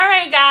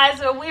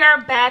we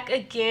are back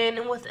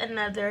again with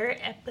another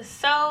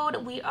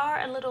episode. We are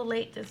a little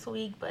late this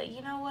week, but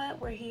you know what?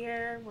 We're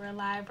here. We're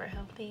alive. We're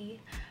healthy.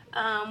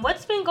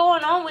 What's been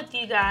going on with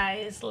you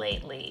guys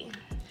lately?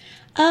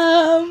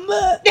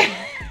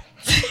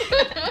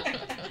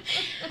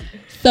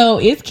 So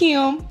it's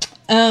Kim.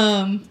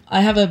 I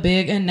have a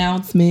big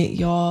announcement,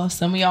 y'all.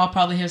 Some of y'all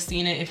probably have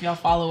seen it if y'all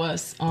follow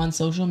us on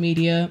social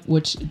media,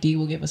 which Dee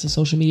will give us a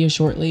social media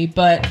shortly.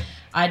 But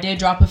I did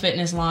drop a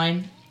fitness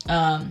line.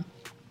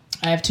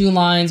 I have two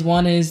lines.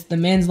 One is the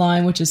men's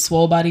line, which is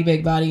Swole Body,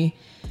 Big Body.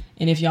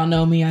 And if y'all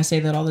know me, I say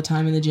that all the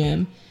time in the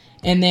gym.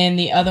 And then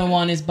the other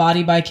one is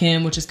Body by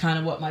Kim, which is kind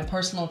of what my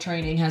personal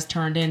training has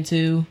turned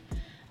into.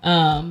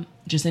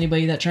 Just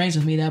anybody that trains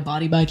with me, that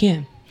Body by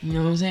Kim. You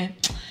know what I'm saying?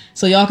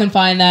 So y'all can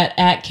find that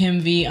at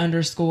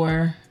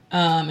KimV_.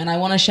 And I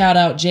want to shout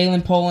out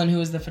Jalen Poland, who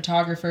is the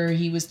photographer.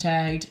 He was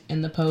tagged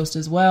in the post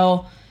as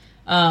well.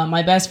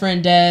 My best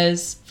friend Des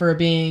for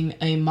being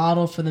a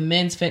model for the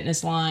men's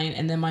fitness line.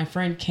 And then my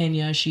friend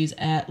Kenya, she's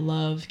at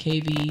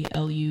LoveKV,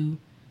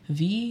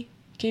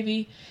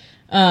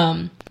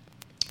 LUVKV,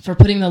 for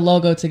putting the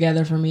logo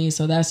together for me.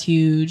 So that's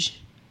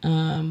huge.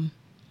 Other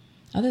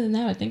than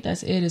that, I think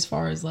that's it as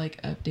far as like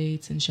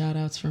updates and shout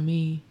outs for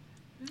me.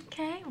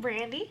 Okay,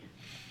 Brandy.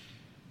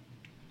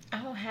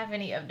 I don't have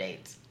any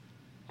updates.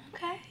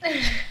 Okay.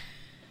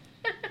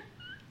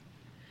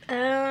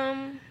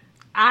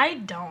 I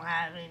don't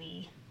have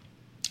any.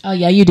 Oh,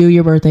 yeah, you do.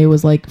 Your birthday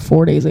was like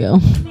 4 days ago.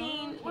 I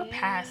mean, we're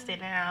past it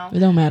now. It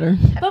don't matter.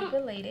 Happy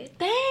belated.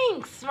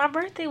 Thanks. My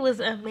birthday was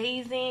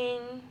amazing.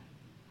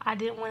 I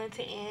didn't want it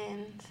to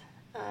end.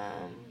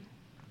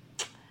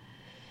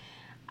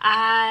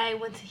 I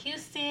went to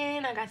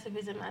Houston. I got to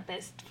visit my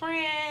best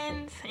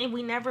friend. And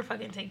we never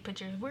fucking take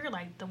pictures. We're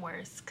like the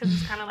worst. Because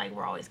it's kind of like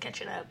we're always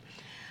catching up.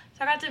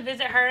 So I got to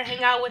visit her,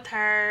 hang out with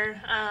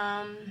her.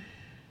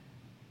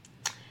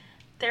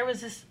 There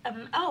was this,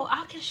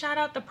 I can shout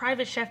out the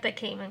private chef that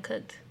came and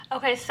cooked.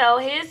 Okay, so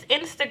his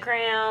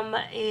Instagram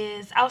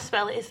is, I'll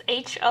spell it, it's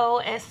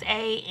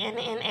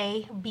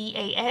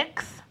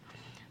HOSANNABAX.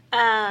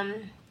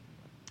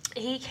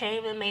 He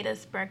came and made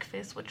us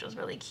breakfast, which was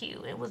really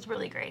cute. It was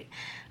really great.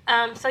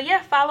 So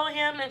yeah, follow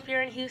him if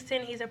you're in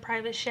Houston. He's a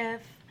private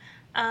chef.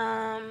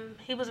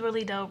 He was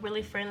really dope,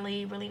 really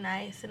friendly, really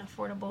nice and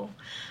affordable.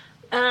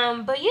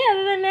 But yeah,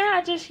 other than that,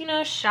 I just,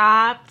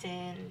 shopped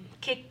and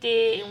kicked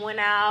it and went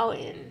out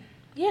and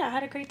yeah, I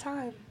had a great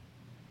time.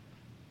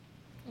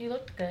 You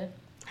looked good.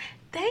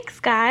 Thanks,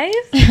 guys.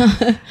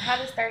 How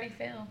does 30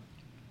 feel?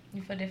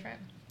 You feel different?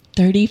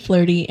 30,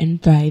 flirty,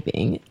 and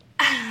thriving.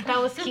 That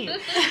was cute.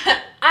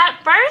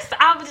 At first,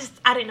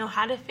 I didn't know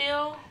how to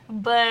feel,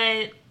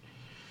 but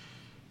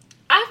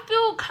I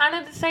feel kind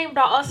of the same,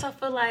 but I also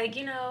feel like,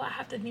 I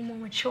have to be more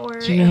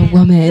mature. You're a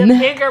woman. The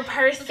bigger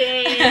person,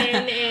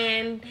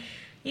 and,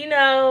 you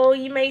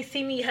may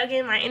see me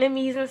hugging my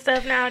enemies and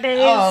stuff nowadays.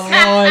 Oh,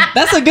 Lord.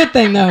 That's a good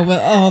thing, though,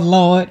 but oh,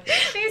 Lord.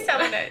 She's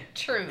telling the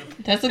truth.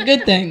 That's a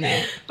good thing,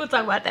 though. We'll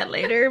talk about that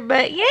later,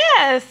 but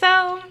yeah,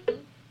 so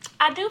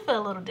I do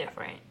feel a little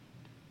different.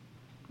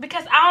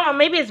 Because, I don't know,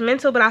 maybe it's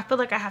mental, but I feel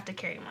like I have to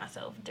carry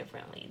myself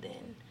differently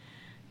than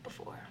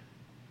before.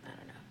 I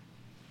don't know.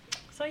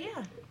 So,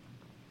 yeah.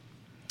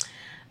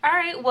 All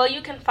right, well,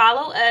 you can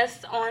follow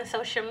us on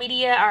social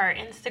media. Our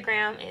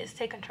Instagram is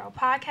Take Control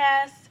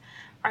Podcast.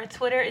 Our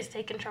Twitter is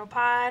Take Control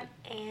Pod.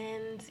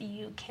 And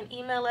you can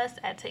email us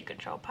at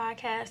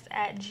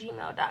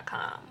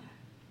takecontrolpodcast@gmail.com.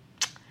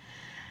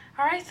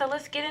 All right, so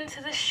let's get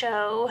into the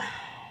show.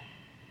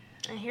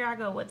 And here I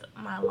go with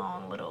my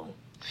long little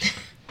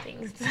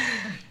things.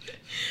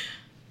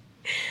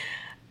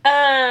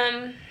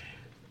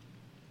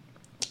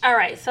 All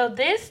right, so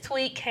this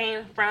tweet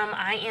came from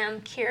I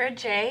am Kira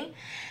J.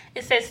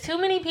 It says, too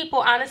many people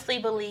honestly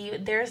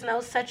believe there's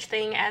no such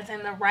thing as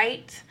in the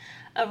right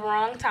of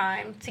wrong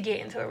time to get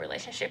into a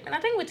relationship. And I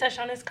think we touched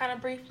on this kind of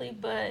briefly,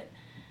 but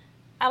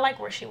I like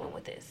where she went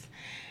with this.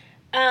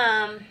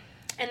 And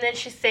then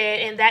she said,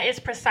 and that is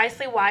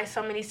precisely why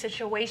so many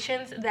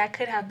situations that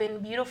could have been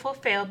beautiful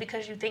fail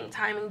because you think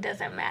timing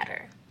doesn't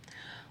matter.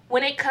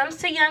 When it comes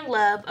to young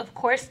love, of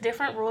course,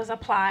 different rules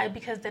apply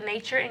because the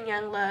nature in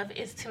young love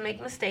is to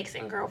make mistakes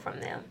and grow from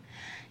them.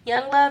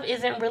 Young love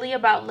isn't really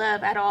about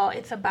love at all.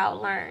 It's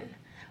about learn.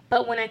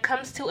 But when it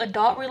comes to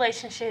adult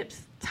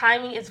relationships,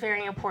 timing is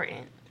very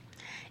important.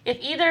 If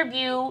either of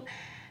you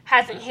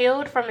hasn't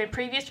healed from a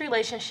previous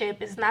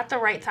relationship, it's not the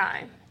right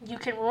time. You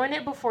can ruin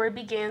it before it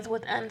begins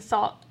with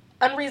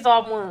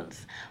unresolved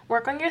wounds.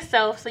 Work on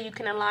yourself so you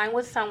can align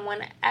with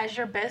someone as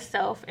your best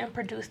self and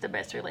produce the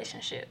best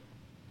relationship.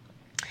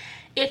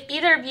 If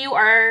either of you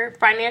are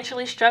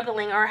financially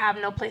struggling or have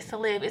no place to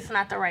live, it's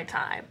not the right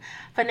time.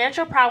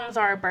 Financial problems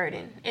are a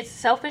burden. It's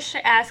selfish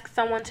to ask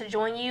someone to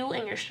join you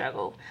in your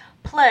struggle.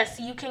 Plus,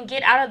 you can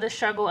get out of the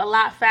struggle a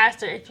lot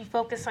faster if you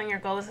focus on your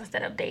goals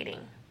instead of dating.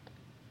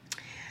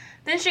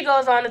 Then she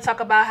goes on to talk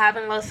about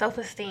having low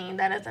self-esteem.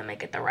 That doesn't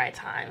make it the right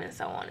time, and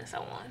so on and so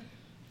on.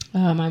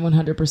 I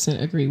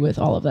 100% agree with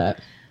all of that.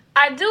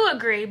 I do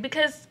agree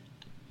because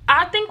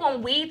I think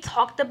when we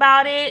talked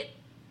about it,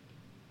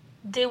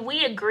 did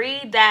we agree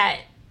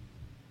that?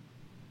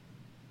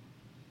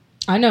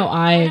 I know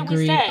I What did we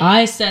agree. say?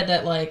 I said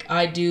that, like,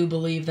 I do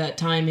believe that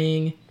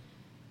timing.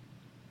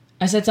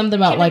 I said something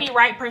about, Can like, it be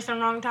right person,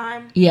 wrong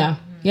time? yeah,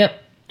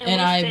 yep. And And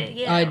we I said,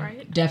 yeah, I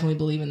right. definitely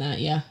believe in that,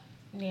 yeah.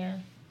 Yeah.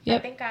 Yep.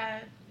 I think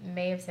I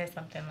may have said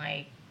something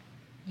like,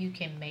 you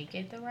can make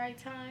it the right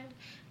time.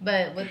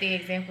 But with the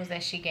examples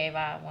that she gave,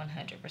 I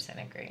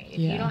 100% agree. If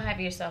Yeah. you don't have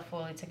yourself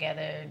fully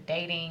together,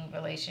 dating,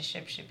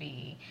 relationship should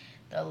be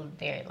the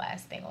very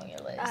last thing on your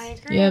list. I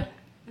agree. Yep.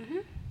 Mm-hmm.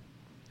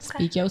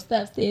 Speak your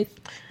stuff, sis.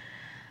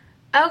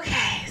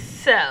 Okay,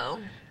 so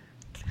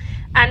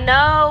I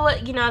know,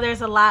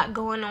 there's a lot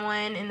going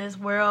on in this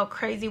world,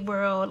 crazy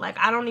world. Like,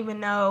 I don't even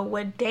know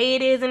what day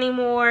it is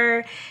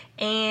anymore,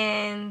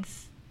 and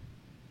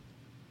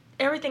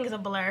everything is a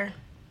blur.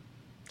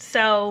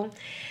 So,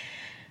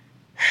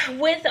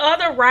 with all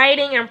the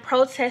rioting and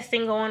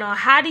protesting going on,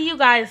 how do you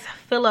guys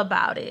feel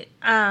about it?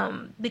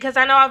 Because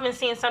I know I've been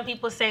seeing some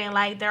people saying,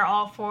 like, they're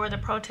all for the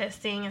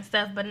protesting and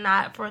stuff, but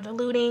not for the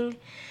looting.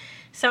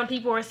 Some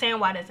people are saying,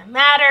 why does it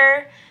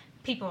matter?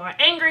 People are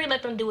angry,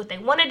 let them do what they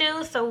want to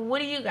do. So what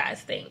do you guys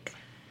think?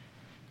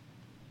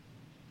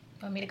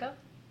 Want me to go?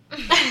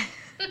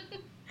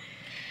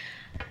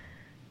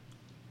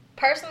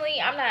 Personally,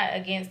 I'm not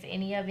against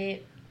any of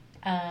it.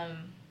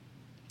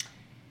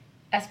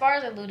 As far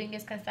as the looting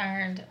is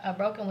concerned, a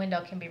broken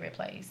window can be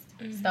replaced.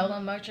 Mm-hmm.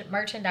 Stolen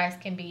merchandise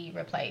can be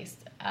replaced.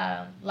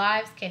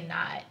 Lives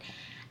cannot.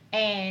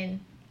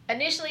 And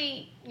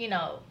initially,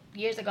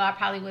 years ago, I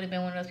probably would have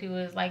been one of those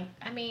people who's like,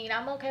 I mean,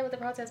 I'm okay with the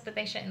protest, but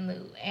they shouldn't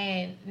loot.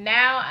 And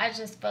now I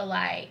just feel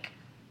like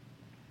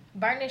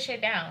burn this shit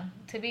down.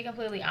 To be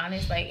completely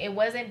honest, like, it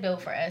wasn't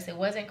built for us. It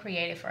wasn't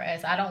created for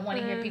us. I don't want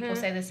to hear people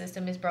say the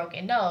system is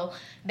broken. No,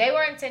 they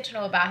were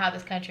intentional about how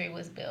this country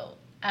was built.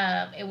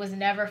 It was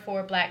never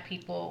for black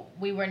people.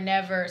 We were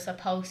never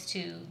supposed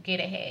to get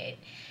ahead.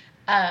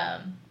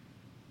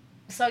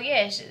 So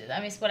yeah,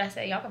 it's what I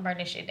said. Y'all can burn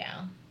this shit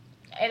down.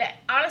 And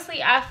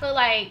honestly, I feel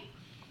like,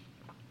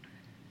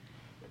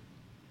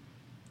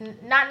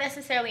 not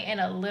necessarily in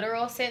a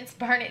literal sense,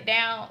 burn it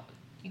down.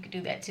 You could do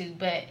that too,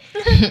 but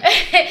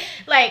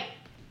like,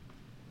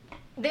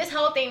 this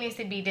whole thing needs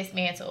to be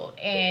dismantled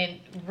and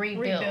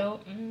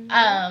rebuilt.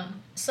 Mm-hmm.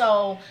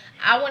 So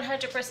I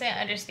 100%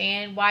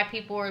 understand why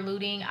people are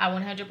looting. I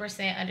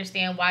 100%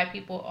 understand why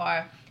people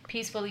are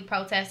peacefully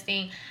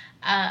protesting.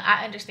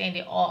 I understand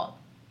it all.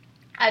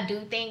 I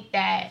do think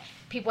that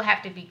people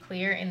have to be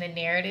clear in the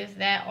narratives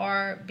that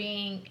are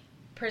being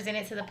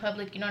presented to the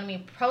public. You know what I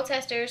mean?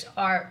 Protesters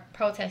are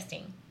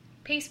protesting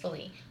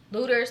peacefully.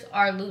 Looters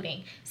are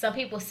looting. Some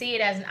people see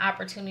it as an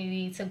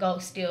opportunity to go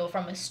steal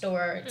from a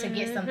store to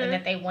get something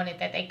that they wanted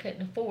that they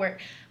couldn't afford.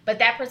 But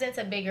that presents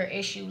a bigger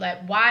issue.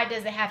 Like, why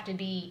does it have to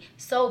be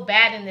so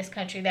bad in this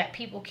country that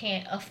people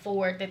can't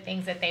afford the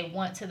things that they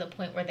want to the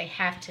point where they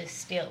have to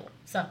steal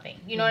something?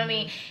 You know what I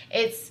mean?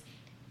 It's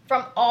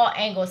from all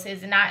angles.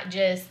 It's not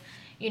just,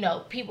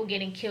 people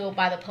getting killed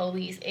by the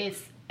police.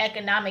 It's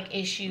economic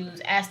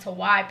issues as to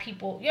why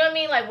people, you know what I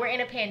mean? Like, we're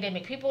in a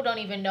pandemic. People don't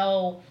even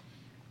know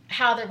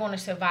how they're going to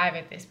survive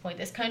at this point.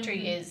 This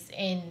country is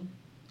in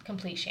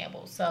complete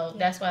shambles. So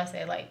that's why I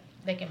say, like,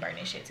 they can burn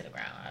this shit to the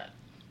ground.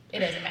 It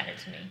doesn't matter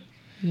to me.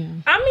 Yeah.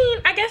 I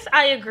mean, I guess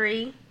I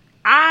agree.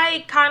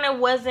 I kind of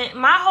wasn't,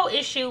 my whole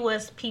issue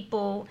was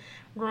people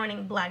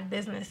ruining black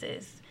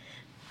businesses.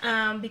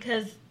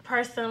 Because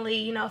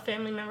personally, a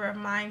family member of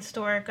mine's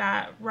store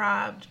got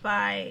robbed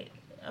by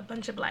a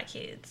bunch of black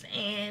kids.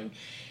 And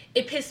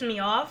it pissed me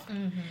off.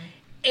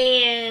 Mm-hmm.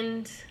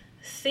 And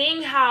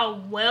seeing how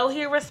well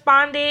he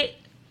responded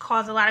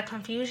caused a lot of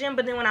confusion.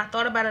 But then when I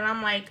thought about it,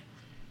 I'm like,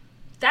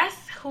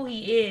 that's who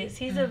he is.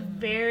 He's a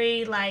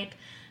very, like,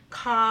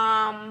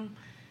 calm,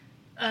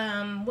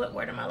 what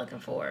word am I looking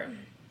for?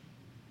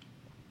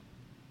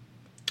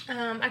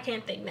 I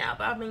can't think now,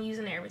 but I've been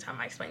using it every time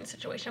I explain the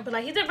situation. But,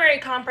 like, he's a very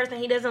calm person.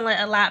 He doesn't let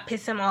a lot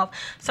piss him off.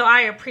 So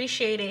I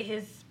appreciated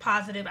his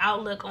positive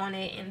outlook on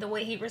it and the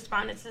way he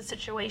responded to the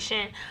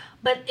situation.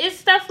 But it's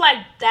stuff like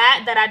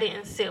that I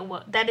didn't sit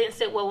well. That didn't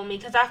sit well with me,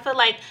 because I feel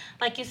like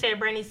you said,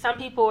 Brandy, some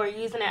people are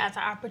using it as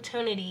an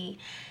opportunity.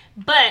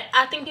 But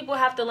I think people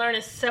have to learn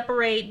to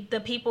separate the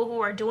people who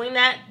are doing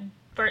that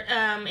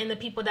and the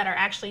people that are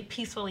actually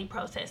peacefully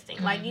protesting.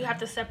 Mm-hmm. Like, you have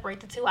to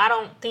separate the two. I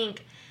don't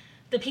think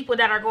the people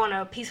that are going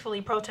to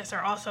peacefully protest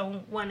are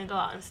also wanting to go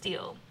out and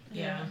steal.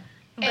 Yeah.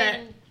 But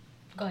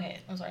go ahead.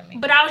 I'm sorry.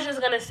 But I was just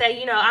going to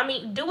say,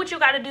 do what you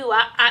got to do.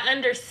 I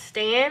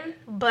understand,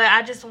 but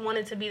I just want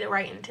it to be the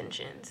right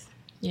intentions.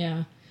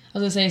 Yeah. I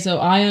was going to say, so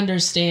I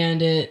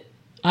understand it.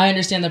 I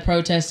understand the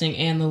protesting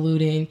and the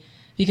looting,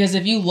 because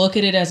if you look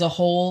at it as a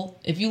whole,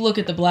 if you look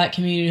at the black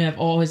community who have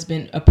always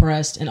been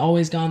oppressed and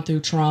always gone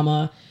through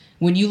trauma,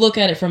 when you look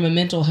at it from a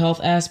mental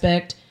health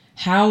aspect,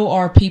 how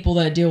are people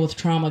that deal with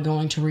trauma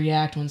going to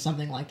react when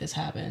something like this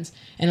happens?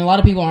 And a lot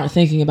of people aren't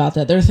thinking about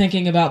that. They're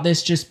thinking about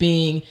this just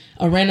being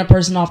a random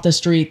person off the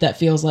street that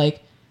feels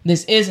like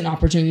this is an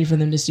opportunity for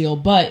them to steal.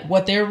 But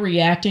what they're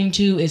reacting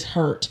to is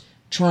hurt,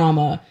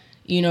 trauma,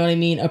 you know what I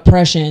mean,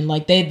 oppression.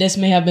 Like this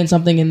may have been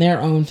something in their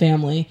own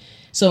family.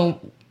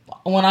 So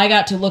when I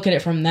got to look at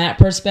it from that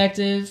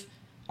perspective,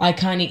 I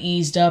kind of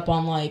eased up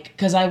on like,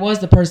 because I was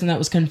the person that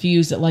was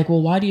confused at like,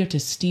 well, why do you have to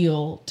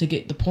steal to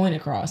get the point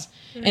across?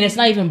 Mm-hmm. And it's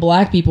not even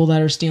black people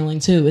that are stealing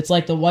too. It's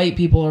like the white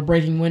people are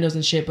breaking windows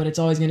and shit, but it's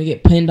always going to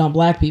get pinned on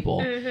black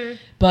people. Mm-hmm.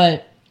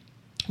 But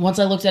once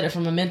I looked at it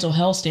from a mental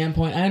health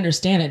standpoint, I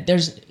understand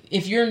it.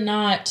 If you're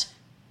not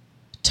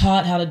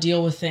taught how to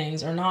deal with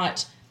things or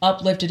not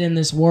uplifted in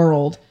this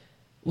world,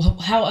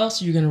 how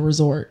else are you going to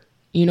resort?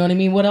 You know what I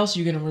mean? What else are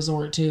you going to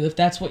resort to if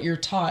that's what you're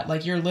taught?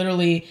 Like, you're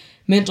literally,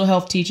 mental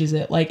health teaches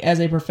it, like, as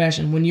a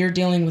profession. When you're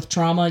dealing with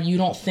trauma, you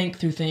don't think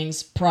through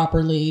things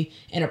properly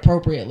and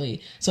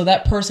appropriately. So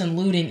that person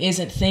looting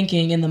isn't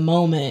thinking in the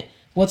moment,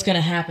 what's going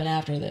to happen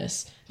after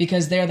this?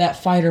 Because they're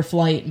that fight or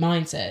flight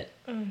mindset.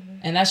 Mm-hmm.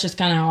 And that's just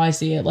kind of how I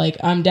see it. Like,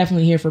 I'm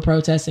definitely here for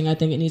protesting. I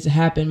think it needs to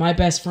happen. My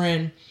best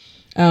friend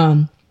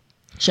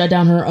shut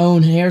down her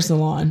own hair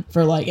salon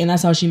for like, and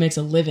that's how she makes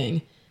a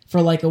living,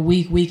 for like a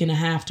week and a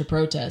half to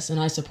protest. And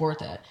I support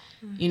that.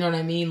 You know what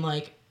I mean?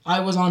 Like,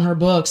 I was on her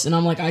books and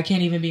I'm like, I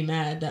can't even be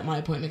mad that my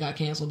appointment got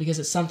canceled because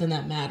it's something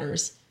that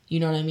matters. You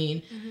know what I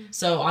mean? Mm-hmm.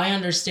 So I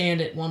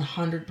understand it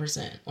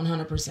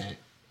 100%.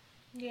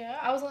 Yeah,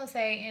 I was going to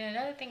say, and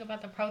another thing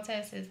about the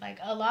protests is like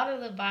a lot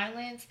of the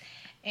violence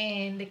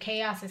and the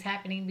chaos is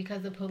happening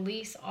because the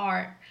police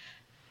are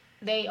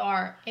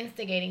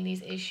instigating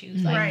these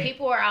issues. Like, right.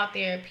 People are out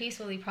there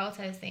peacefully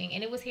protesting,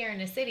 and it was here in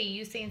the city.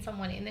 You seen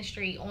someone in the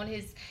street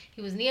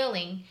he was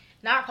kneeling,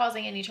 not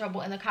causing any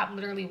trouble, and the cop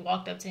literally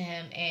walked up to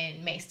him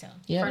and maced him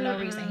for no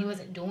reason. He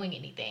wasn't doing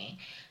anything.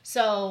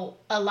 So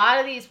a lot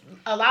of these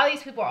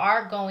people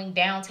are going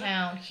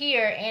downtown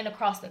here and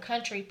across the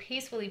country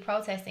peacefully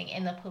protesting,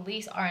 and the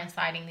police are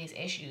inciting these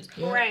issues.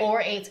 Right.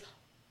 Or it's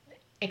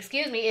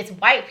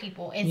white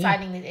people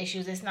inciting these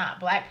issues. It's not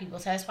black people.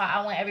 So that's why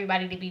I want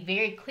everybody to be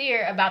very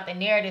clear about the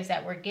narratives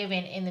that we're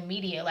given in the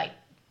media. Like,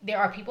 there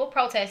are people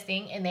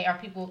protesting, and there are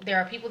people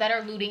that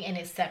are looting, and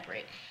it's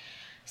separate.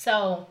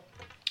 So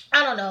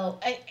I don't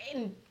know.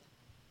 In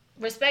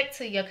respect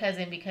to your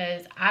cousin,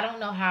 because I don't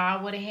know how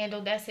I would have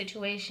handled that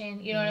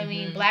situation. You know what I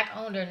mean? Black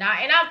owned or not.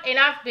 And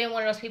I've been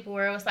one of those people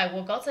where it was like,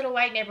 well, go to the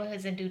white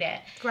neighborhoods and do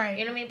that. Right.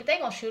 You know what I mean? But they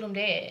gonna shoot them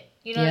dead.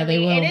 You know what I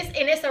mean?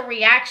 And it's a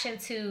reaction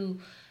to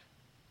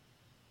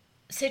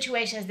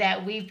situations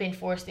that we've been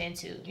forced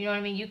into. You know what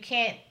I mean? You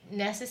can't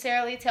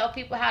necessarily tell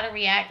people how to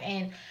react.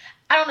 And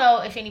I don't know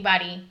if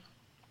anybody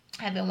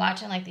have been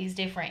watching like these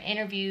different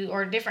interviews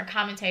or different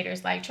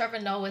commentators. Like, Trevor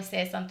Noah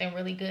said something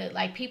really good.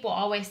 Like, people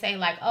always say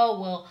like,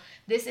 oh, well,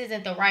 this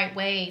isn't the right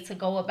way to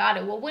go about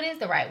it. Well, what is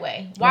the right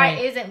way? Why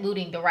isn't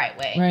looting the right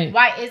way? Right.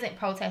 Why isn't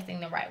protesting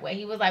the right way?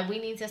 He was like, we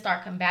need to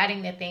start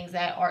combating the things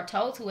that are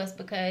told to us,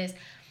 because,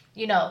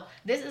 you know,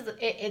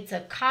 it's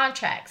a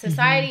contract.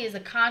 Society is a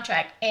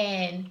contract,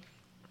 and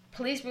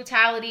police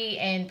brutality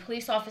and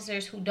police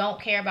officers who don't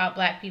care about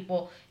black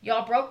people,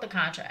 y'all broke the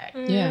contract.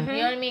 Yeah. You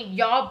know what I mean?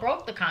 Y'all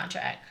broke the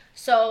contract.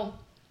 So,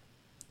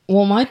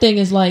 well, my thing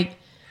is, like,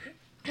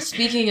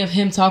 speaking of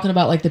him talking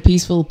about like the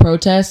peaceful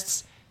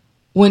protests,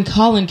 when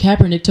Colin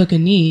Kaepernick took a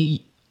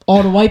knee,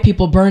 all the white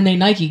people burned their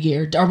Nike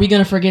gear. Are we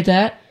going to forget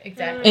that?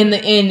 Exactly.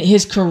 And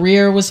his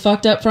career was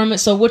fucked up from it.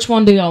 So which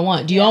one do y'all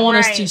want? Do y'all want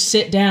us to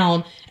sit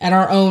down at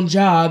our own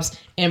jobs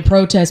and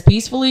protest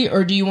peacefully,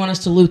 or do you want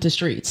us to loot the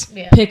streets?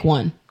 Yeah. Pick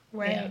one.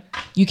 Right. Yeah.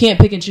 You can't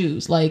pick and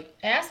choose. Like,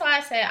 and that's why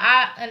I said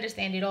I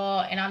understand it all,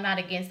 and I'm not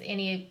against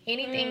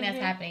anything that's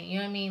happening. You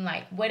know what I mean?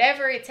 Like,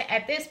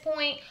 at this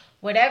point,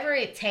 whatever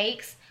it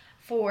takes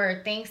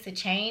for things to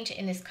change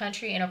in this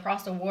country and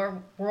across the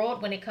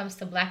world when it comes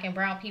to black and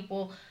brown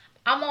people,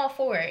 I'm all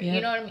for it. Yep.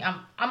 You know what I mean?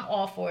 I'm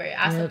all for it.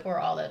 I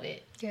support all of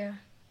it. Yeah.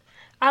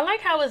 I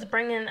like how it's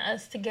bringing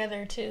us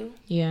together too.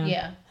 Yeah.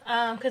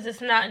 Yeah. Because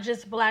it's not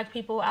just black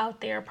people out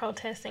there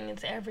protesting;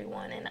 it's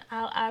everyone, and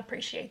I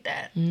appreciate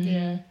that. Mm-hmm.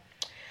 Yeah.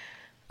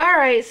 All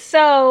right,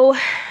 so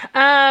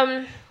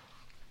I've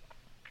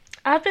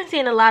been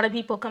seeing a lot of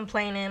people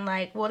complaining,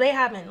 like, well, they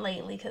haven't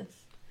lately, because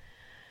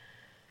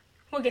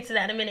we'll get to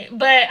that in a minute.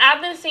 But I've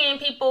been seeing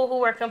people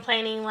who are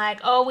complaining, like,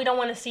 oh, we don't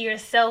want to see your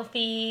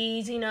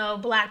selfies. You know,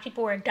 black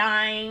people are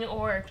dying,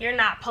 or if you're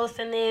not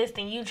posting this,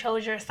 then you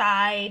chose your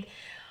side.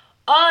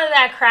 All of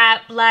that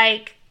crap.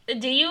 Like,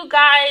 do you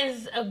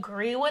guys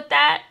agree with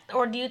that?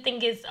 Or do you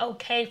think it's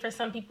okay for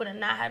some people to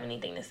not have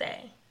anything to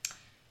say?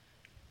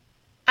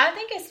 I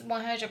think it's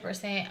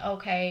 100%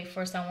 okay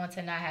for someone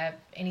to not have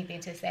anything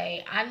to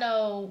say. I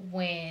know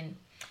when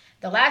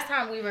the last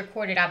time we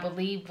recorded, I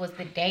believe, was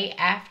the day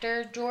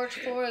after George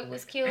Floyd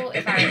was killed,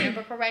 if I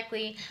remember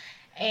correctly.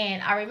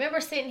 And I remember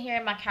sitting here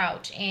on my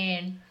couch,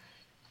 and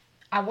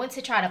I went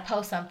to try to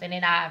post something,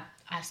 and I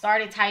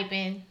started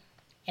typing,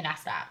 and I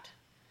stopped.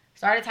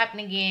 Started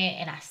typing again,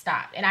 and I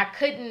stopped. And I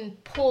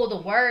couldn't pull the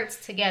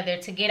words together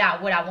to get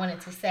out what I wanted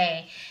to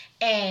say.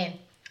 And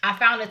I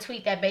found a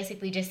tweet that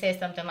basically just said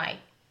something like,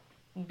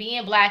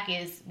 being black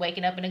is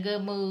waking up in a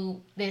good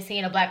mood, then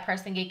seeing a black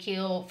person get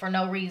killed for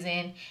no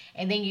reason,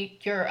 and then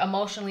you're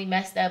emotionally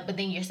messed up, but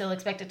then you're still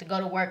expected to go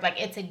to work. Like,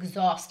 it's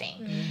exhausting.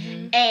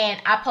 Mm-hmm.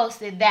 And I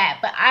posted that.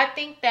 But I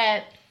think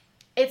that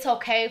it's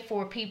okay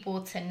for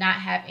people to not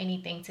have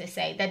anything to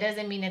say. That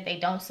doesn't mean that they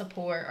don't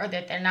support or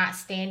that they're not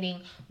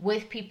standing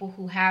with people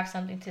who have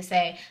something to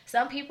say.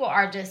 Some people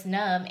are just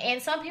numb,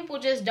 and some people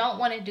just don't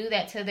want to do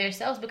that to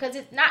themselves because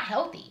it's not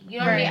healthy. You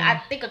know what I mean? I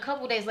think a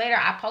couple days later,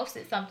 I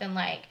posted something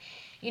like,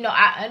 you know,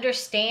 I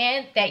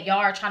understand that y'all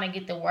are trying to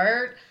get the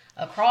word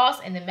across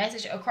and the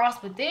message across,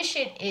 but this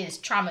shit is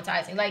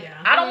traumatizing. Like,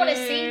 I don't want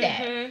to see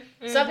that.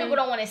 Some people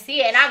don't want to see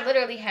it, and I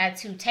literally had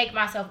to take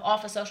myself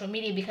off of social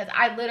media because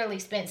I literally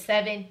spent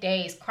 7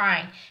 days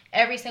crying.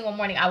 Every single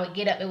morning I would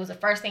get up, it was the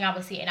first thing I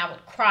would see, and I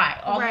would cry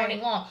all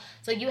morning long.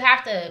 So you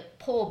have to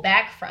pull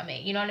back from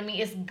it. You know what I mean?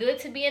 It's good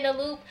to be in the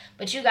loop,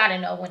 but you got to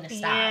know when to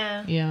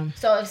stop. Yeah.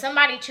 So if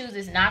somebody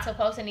chooses not to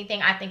post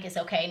anything, I think it's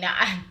okay. Now,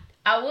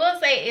 I will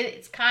say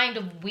it's kind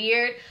of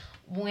weird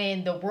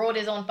when the world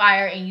is on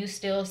fire and you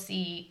still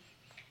see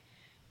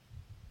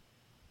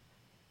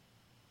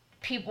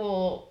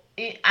people,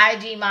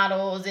 IG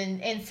models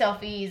and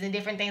selfies and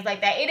different things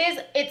like that.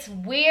 It's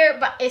weird,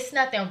 but it's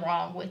nothing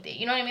wrong with it.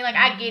 You know what I mean? Like,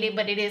 I get it,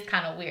 but it is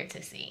kind of weird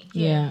to see.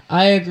 Yeah,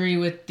 I agree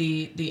with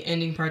the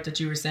ending part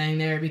that you were saying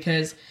there,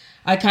 because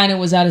I kind of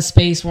was at a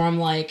space where I'm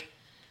like,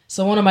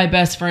 so one of my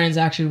best friends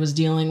actually was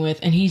dealing with,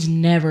 and he's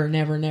never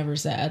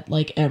sad,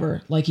 like,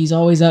 ever. Like, he's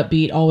always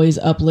upbeat, always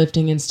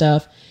uplifting and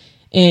stuff.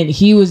 And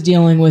he was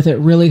dealing with it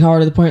really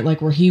hard, to the point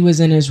like where he was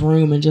in his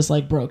room and just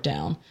like broke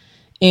down.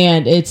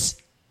 And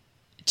it's,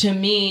 to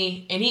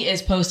me, and he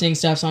is posting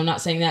stuff, so I'm not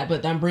saying that,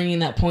 but I'm bringing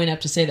that point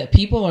up to say that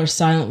people are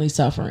silently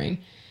suffering.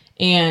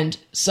 And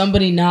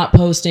somebody not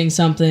posting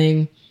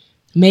something,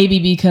 maybe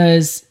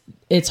because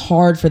it's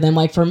hard for them.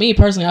 Like, for me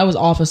personally, I was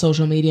off of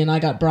social media and I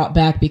got brought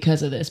back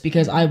because of this,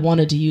 because I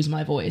wanted to use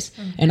my voice.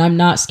 Mm-hmm. And I'm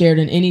not scared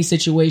in any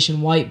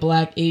situation, white,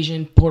 black,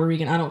 Asian, Puerto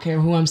Rican, I don't care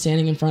who I'm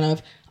standing in front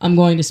of. I'm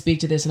going to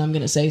speak to this and I'm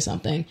going to say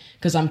something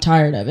because I'm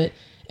tired of it.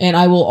 And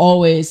I will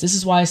always, this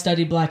is why I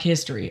studied Black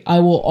history.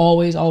 I will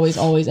always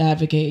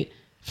advocate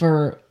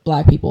for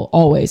Black people,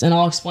 always. And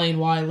I'll explain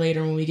why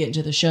later when we get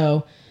into the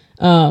show.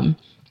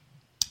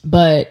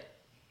 But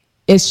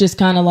it's just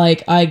kind of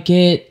like, I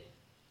get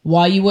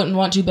why you wouldn't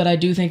want to, but I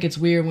do think it's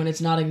weird when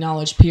it's not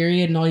acknowledged,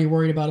 period, and all you're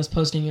worried about is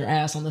posting your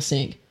ass on the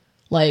sink.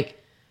 Like,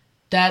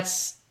 that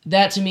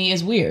to me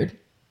is weird.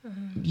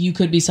 Mm-hmm. You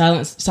could be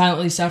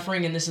silently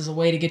suffering, and this is a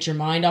way to get your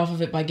mind off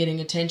of it by getting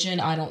attention.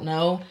 I don't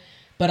know.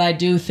 But I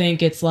do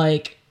think it's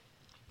like,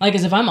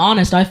 as if I'm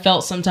honest, I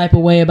felt some type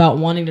of way about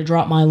wanting to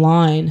drop my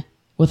line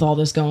with all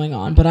this going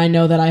on. But I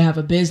know that I have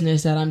a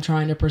business that I'm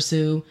trying to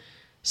pursue,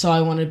 so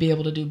I wanted to be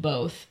able to do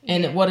both.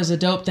 And what is a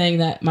dope thing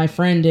that my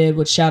friend did,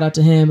 which shout out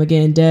to him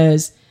again,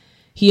 Dez,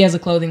 he has a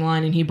clothing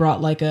line and he brought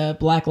like a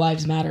Black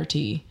Lives Matter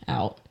tee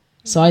out. Mm-hmm.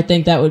 So I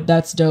think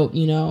that's dope,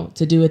 you know,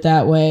 to do it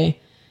that way.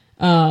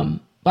 But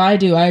I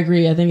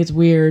agree. I think it's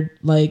weird.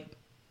 Like,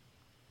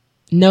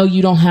 no,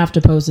 you don't have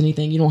to post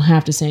anything. You don't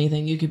have to say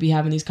anything. You could be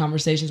having these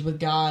conversations with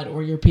God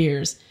or your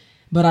peers.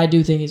 But I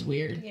do think it's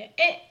weird. Yeah.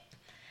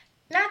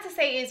 Not to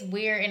say it's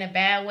weird in a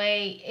bad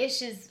way. It's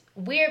just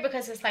weird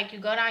because it's like you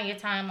go down your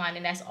timeline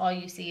and that's all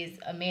you see is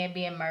a man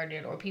being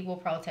murdered or people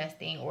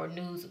protesting or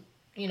news,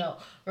 you know,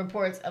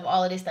 reports of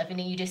all of this stuff. And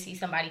then you just see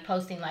somebody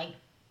posting like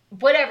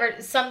whatever,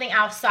 something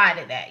outside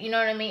of that. You know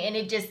what I mean? And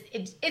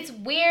it's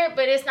weird,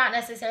 but it's not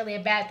necessarily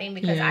a bad thing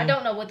because I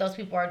don't know what those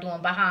people are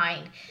doing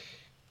behind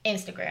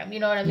Instagram.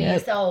 You know what I mean?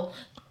 Yep. So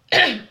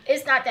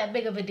it's not that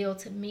big of a deal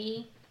to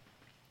me.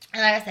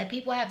 And like I said,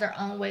 people have their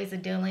own ways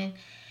of dealing.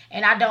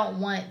 And I don't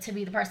want to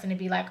be the person to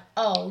be like,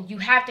 oh, you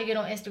have to get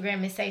on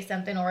Instagram and say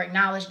something or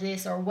acknowledge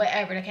this or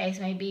whatever the case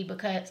may be,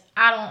 because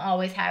I don't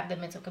always have the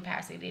mental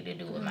capacity to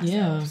do it myself.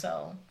 Yeah.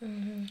 So,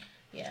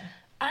 yeah.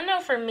 I know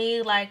for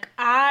me, like,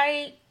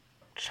 I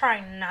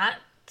try not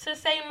to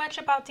say much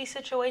about these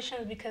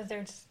situations because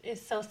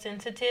it's so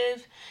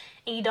sensitive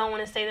and you don't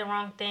want to say the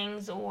wrong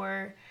things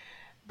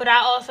but I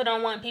also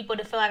don't want people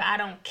to feel like I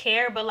don't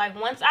care. But, like,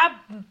 once I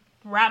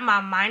wrap my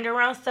mind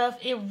around stuff,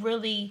 it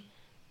really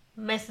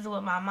messes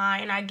with my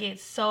mind. I get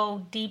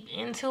so deep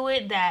into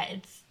it that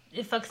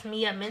it fucks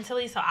me up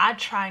mentally. So I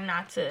try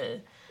not to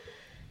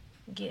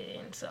get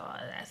into all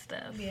of that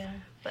stuff. Yeah.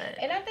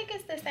 And I think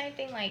it's the same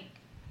thing. Like,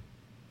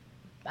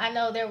 I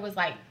know there was,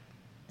 like,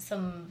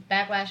 some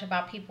backlash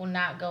about people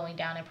not going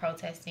down and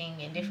protesting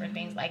and different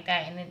things like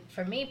that. And then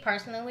for me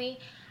personally,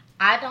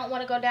 I don't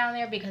want to go down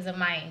there because of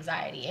my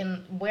anxiety.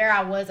 And where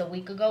I was a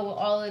week ago with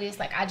all of this,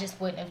 like, I just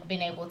wouldn't have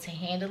been able to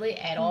handle it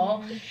at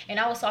all. And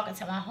I was talking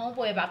to my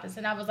homeboy about this,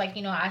 and I was like,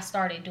 you know, I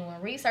started doing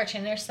research,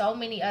 and there's so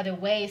many other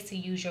ways to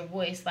use your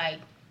voice. Like,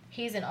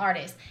 he's an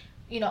artist.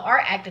 You know,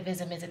 art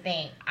activism is a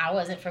thing. I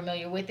wasn't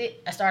familiar with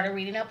it. I started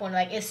reading up on it.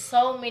 Like, it's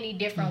so many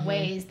different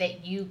ways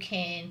that you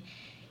can,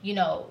 you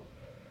know,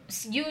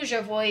 use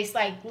your voice.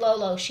 Like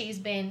Lolo, she's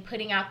been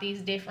putting out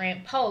these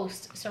different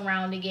posts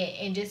surrounding it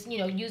and just, you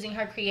know, using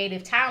her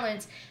creative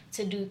talents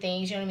to do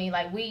things. You know what I mean?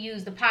 Like, we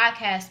use the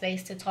podcast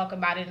space to talk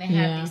about it and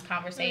have these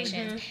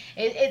conversations.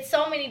 It's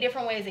so many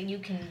different ways that you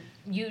can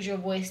use your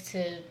voice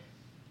to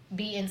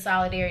be in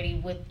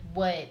solidarity with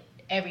what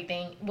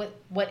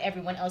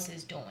everyone else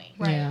is doing.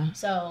 Right. Yeah.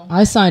 So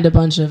I signed a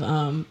bunch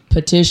of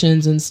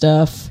petitions and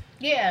stuff.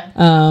 Yeah.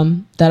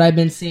 That I've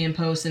been seeing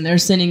posts, and they're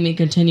sending me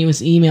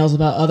continuous emails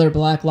about other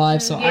Black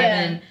lives. So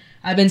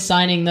I've been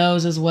signing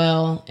those as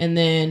well. And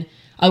then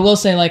I will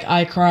say, like,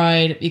 I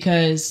cried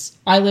because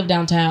I live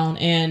downtown,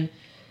 and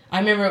I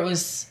remember it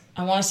was,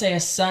 I want to say, a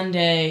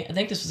Sunday. I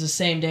think this was the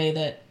same day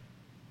that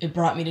it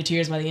brought me to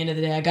tears by the end of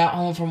the day. I got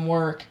home from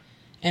work,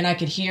 and I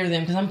could hear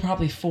them, because I'm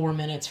probably 4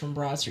 minutes from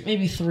Broad Street,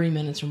 maybe 3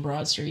 minutes from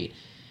Broad Street.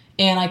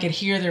 And I could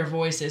hear their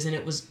voices, and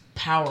it was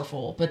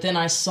powerful. But then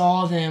I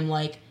saw them,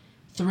 like,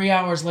 3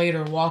 hours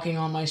later walking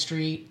on my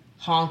street,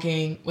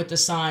 honking with the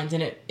signs,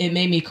 and it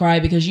made me cry,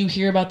 because you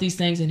hear about these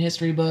things in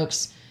history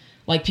books,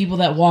 like people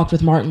that walked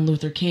with Martin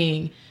Luther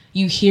King.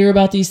 You hear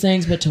about these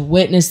things, but to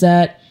witness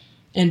that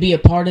and be a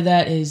part of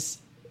that is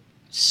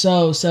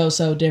so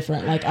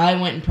different. Like, I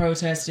went and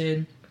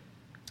protested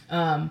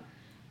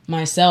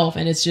myself,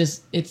 and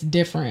it's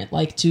different,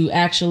 like, to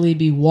actually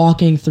be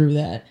walking through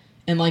that.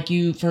 And like,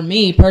 for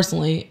me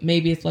personally,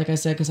 maybe it's like I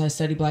said, because I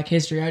study Black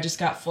history, I just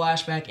got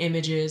flashback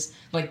images,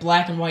 like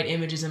black and white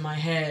images in my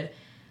head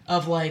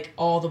of like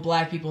all the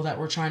Black people that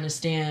were trying to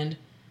stand,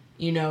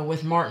 you know,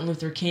 with Martin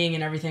Luther King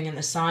and everything, and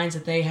the signs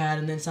that they had,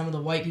 and then some of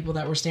the white people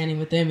that were standing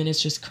with them. And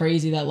it's just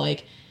crazy that,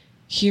 like,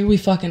 here we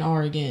fucking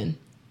are again.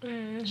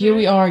 Mm-hmm. Here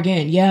we are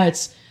again. Yeah,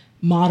 it's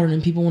modern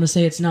and people want to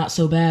say it's not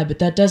so bad, but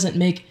that doesn't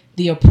make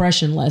the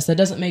oppression less. That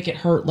doesn't make it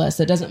hurt less.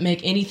 That doesn't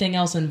make anything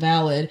else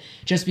invalid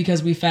just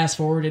because we fast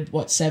forwarded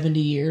 70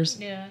 years.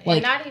 Yeah, like,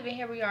 and not even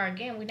here we are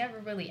again. We never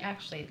really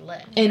actually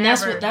left. And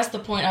that's the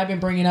point I've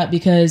been bringing up,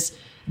 because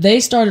they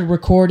started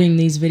recording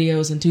these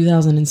videos in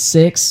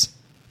 2006,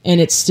 and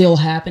it's still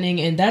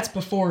happening. And that's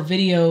before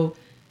video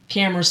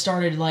cameras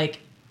started like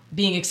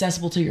being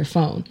accessible to your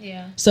phone.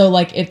 Yeah. So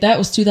like, if that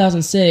was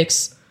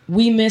 2006,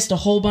 we missed a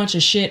whole bunch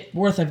of shit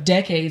worth of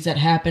decades that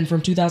happened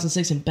from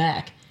 2006 and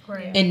back.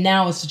 Right. And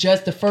now it's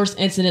just the first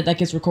incident that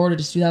gets recorded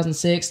is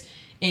 2006,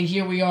 and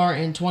here we are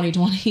in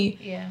 2020.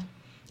 Yeah.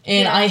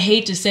 And I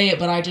hate to say it,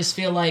 but I just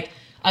feel like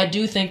I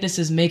do think this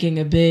is making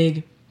a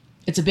big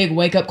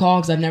wake up call,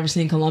 because I've never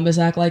seen Columbus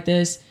act like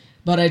this.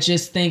 But I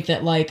just think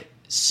that, like,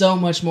 so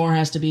much more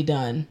has to be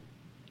done.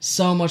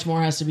 So much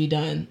more has to be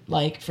done,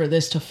 like, for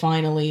this to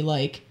finally,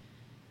 like,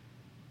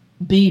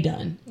 be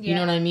done. Yeah. You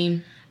know what I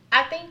mean?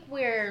 I think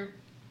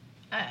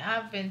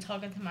I've been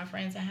talking to my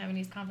friends and having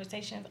these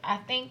conversations. I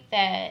think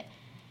that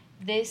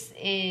this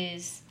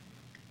is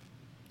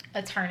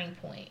a turning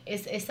point.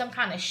 It's some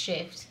kind of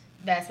shift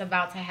that's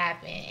about to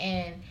happen.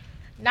 And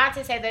not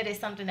to say that it's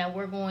something that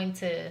we're going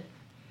to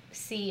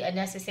see a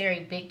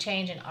necessary big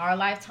change in our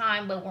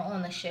lifetime, but we're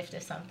on the shift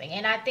of something.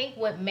 And I think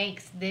what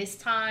makes this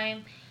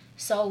time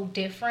so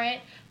different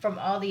from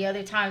all the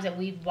other times that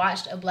we've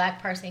watched a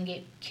Black person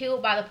get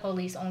killed by the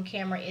police on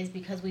camera is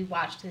because we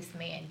watched this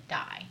man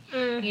die.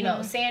 Mm-hmm. You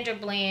know, Sandra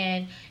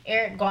Bland,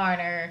 Eric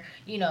Garner,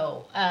 you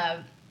know,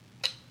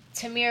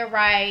 Tamir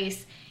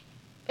Rice,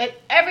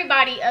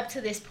 everybody up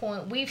to this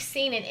point, we've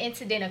seen an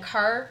incident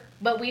occur,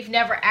 but we've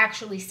never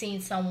actually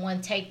seen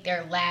someone take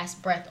their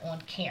last breath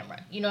on camera.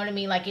 You know what I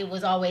mean? Like, it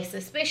was always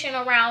suspicion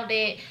around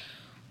it.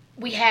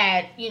 We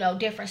had, you know,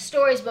 different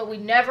stories, but we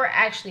never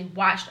actually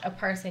watched a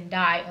person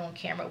die on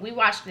camera. We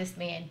watched this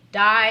man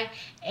die,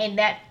 and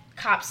that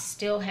cop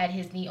still had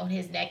his knee on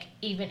his neck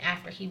even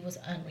after he was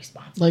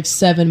unresponsive. Like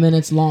 7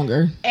 minutes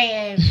longer.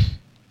 And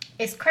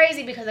it's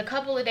crazy because a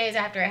couple of days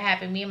after it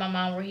happened, me and my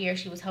mom were here.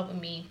 She was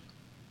helping me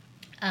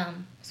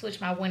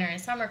switch my winter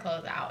and summer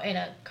clothes out, and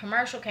a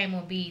commercial came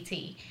on BET,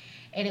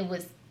 and it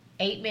was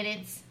 8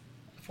 minutes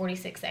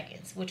 46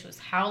 seconds, which was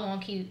how long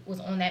he was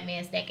on that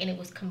man's neck, and it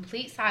was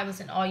complete silence,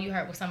 and all you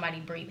heard was somebody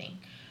breathing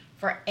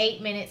for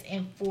 8 minutes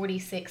and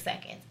 46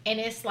 seconds. And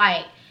it's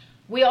like,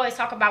 we always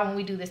talk about when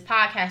we do this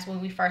podcast,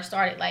 when we first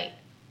started, like,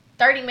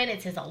 30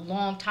 minutes is a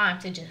long time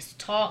to just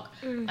talk.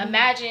 Mm-hmm.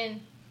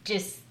 Imagine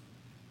just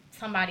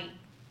somebody,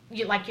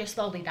 you're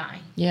slowly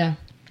dying. Yeah,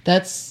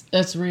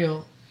 that's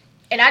real.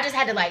 And I just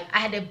had to, like, I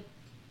had to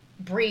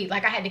breathe.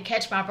 Like, I had to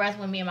catch my breath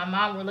when me and my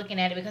mom were looking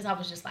at it, because I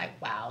was just like,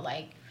 wow.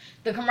 Like,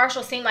 the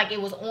commercial seemed like it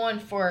was on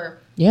for,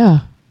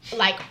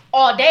 like,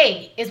 all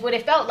day is what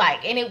it felt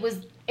like. And it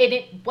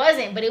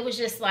wasn't, but it was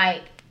just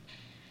like,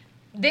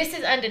 this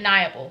is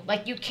undeniable.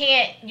 Like, you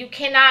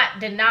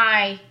cannot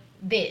deny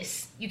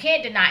this. You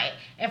can't deny it.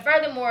 And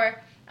furthermore,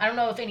 I don't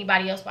know if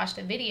anybody else watched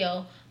the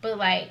video, but,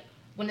 like,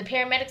 when the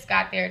paramedics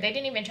got there, they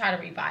didn't even try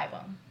to revive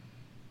him.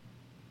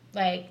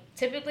 Like,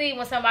 typically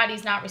when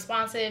somebody's not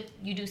responsive,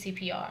 you do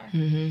CPR.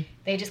 Mm-hmm.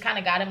 They just kind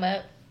of got him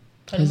up,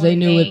 because they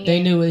knew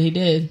what he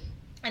did,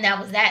 and that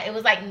was that. It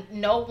was like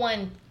no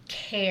one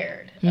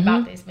cared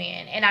about this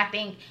man. And I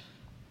think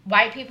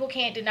white people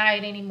can't deny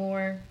it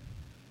anymore.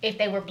 If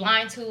they were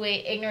blind to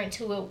it, ignorant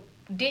to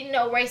it, didn't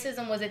know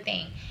racism was a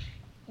thing,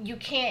 you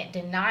can't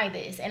deny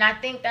this. And I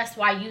think that's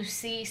why you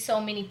see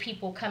so many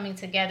people coming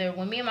together.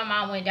 When me and my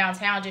mom went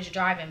downtown just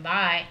driving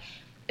by,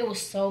 it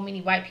was so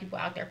many white people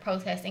out there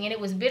protesting. And it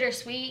was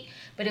bittersweet,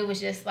 but it was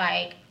just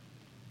like,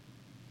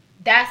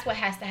 that's what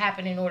has to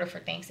happen in order for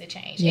things to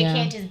change. Yeah. It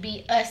can't just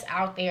be us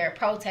out there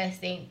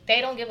protesting.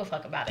 They don't give a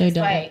fuck about us.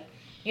 Like,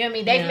 you know what I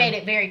mean? They've made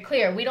it very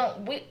clear.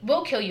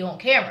 We'll kill you on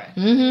camera.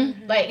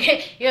 Mm-hmm. Like,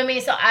 you know what I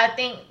mean? So I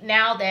think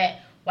now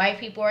that white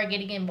people are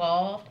getting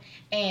involved,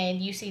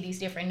 and you see these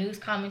different news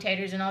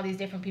commentators and all these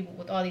different people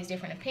with all these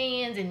different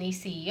opinions, and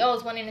these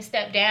CEOs wanting to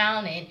step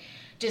down, and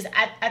just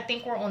I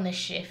think we're on the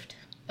shift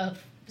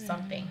of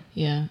something.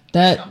 Yeah,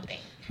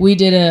 we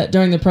did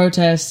during the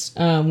protests.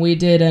 We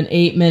did an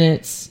 8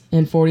 minutes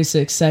and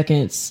 46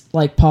 seconds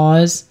like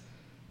pause.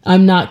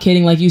 I'm not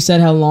kidding. Like you said,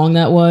 how long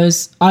that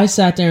was. I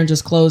sat there and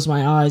just closed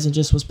my eyes and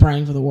just was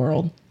praying for the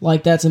world.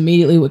 Like that's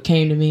immediately what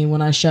came to me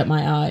when I shut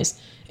my eyes,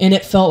 and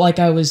it felt like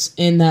I was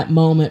in that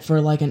moment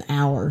for like an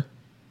hour.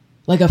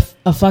 Like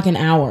a fucking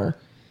hour.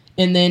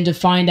 And then to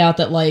find out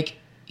that like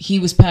he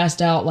was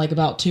passed out like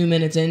about 2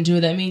 minutes into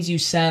it, that means you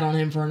sat on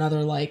him for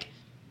another like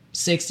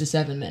 6 to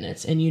 7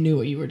 minutes and you knew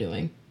what you were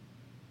doing.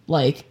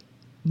 Like,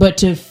 but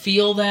to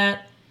feel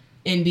that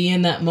and be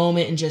in that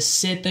moment and just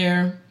sit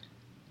there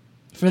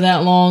for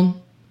that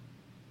long,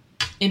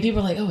 and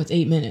people are like, oh, it's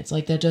 8 minutes.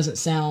 Like that doesn't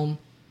sound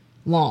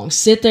long.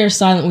 Sit there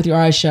silent with your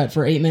eyes shut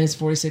for 8 minutes,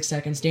 46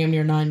 seconds, damn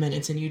near 9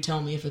 minutes, and you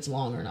tell me if it's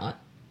long or not.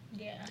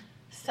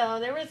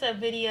 So there was a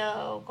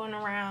video going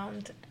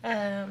around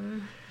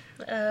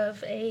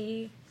of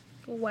a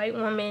white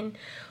woman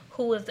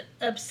who was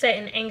upset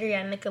and angry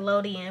at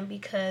Nickelodeon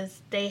because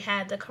they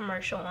had the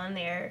commercial on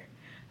there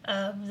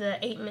of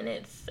the 8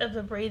 minutes of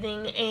the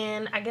breathing,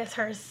 and I guess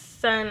her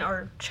son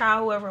or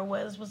child, whoever it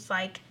was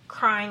like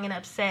crying and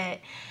upset,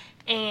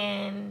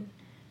 and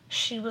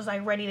she was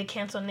like ready to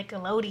cancel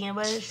Nickelodeon,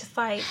 but it's just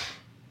like,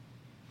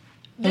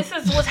 this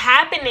is what's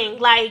happening.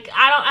 Like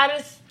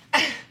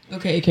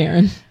Okay,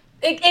 Karen.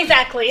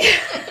 Exactly.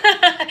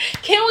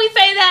 Can we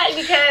say that?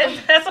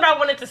 Because that's what I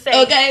wanted to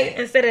say. Okay.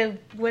 Instead of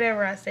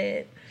whatever I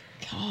said.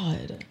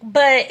 God.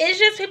 But it's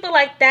just people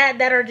like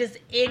that are just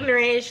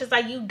ignorant. It's just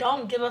like you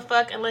don't give a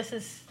fuck unless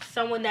it's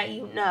someone that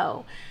you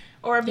know.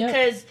 Or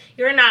because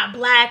you're not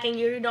black and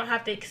you don't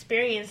have to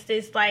experience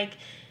this. Like,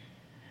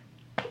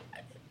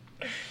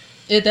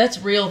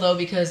 that's real though,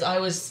 because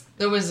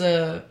there was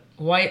a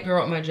white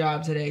girl at my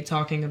job today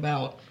talking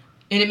about,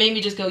 and it made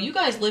me just go, you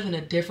guys live in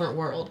a different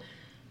world.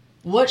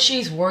 What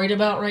she's worried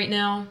about right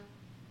now,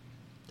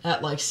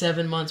 at like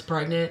 7 months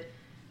pregnant,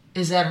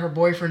 is that her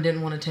boyfriend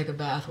didn't want to take a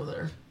bath with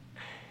her.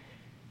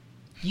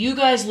 You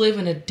guys live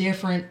in a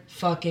different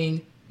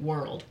fucking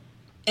world.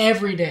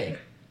 Every day,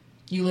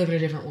 you live in a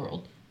different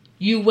world.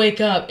 You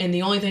wake up and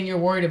the only thing you're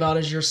worried about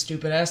is your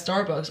stupid ass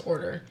Starbucks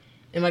order.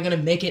 Am I going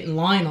to make it in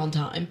line on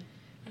time?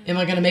 Am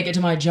I going to make it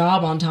to my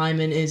job on time?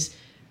 And is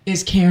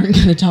Karen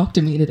going to talk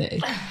to me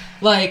today?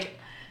 Like,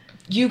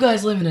 you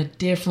guys live in a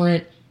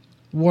different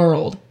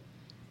world.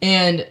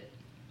 And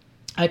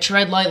I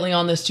tread lightly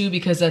on this too,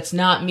 because that's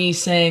not me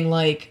saying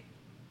like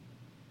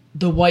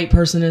the white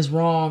person is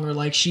wrong or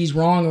like she's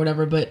wrong or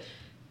whatever, but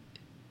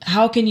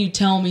how can you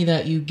tell me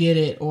that you get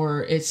it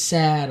or it's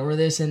sad or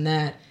this and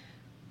that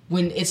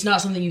when it's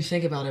not something you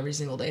think about every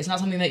single day? It's not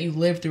something that you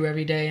live through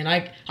every day. And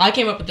I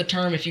came up with the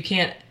term, if you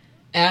can't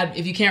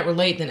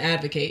relate, then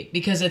advocate,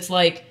 because it's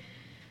like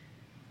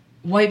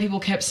white people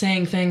kept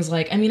saying things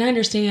like, I mean, I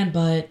understand,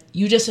 but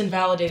you just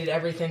invalidated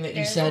everything that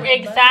you said.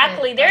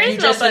 Exactly. There is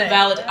no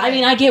but. I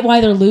mean, I get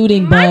why they're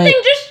looting, but... My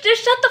thing,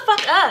 just shut the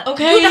fuck up.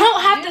 Okay? You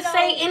don't have to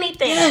say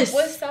anything. Yes.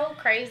 What's so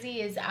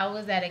crazy is I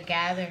was at a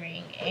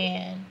gathering,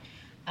 and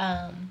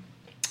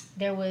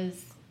there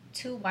was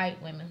 2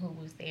 white women who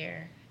was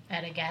there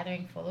at a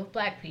gathering full of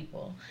black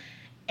people.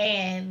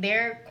 And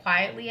they're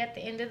quietly at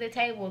the end of the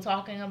table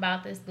talking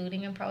about this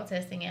looting and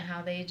protesting and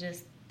how they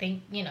just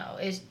think,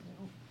 it's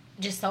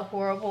just so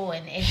horrible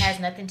and it has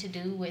nothing to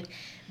do with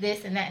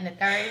this and that and the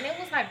third. And it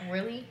was like,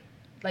 really?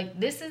 Like,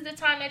 this is the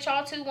time that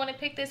y'all 2 want to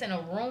pick this in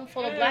a room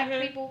full of black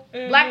people?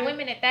 Black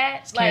women at that?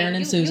 It's Karen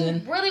and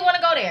Susan. You really want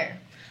to go there?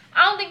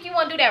 I don't think you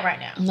want to do that right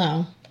now.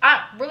 No.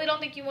 I really don't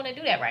think you want to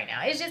do that right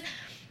now. It's just...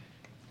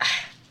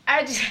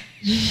 I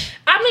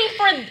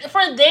mean,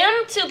 for them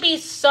to be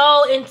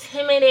so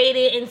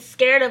intimidated and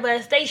scared of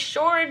us, they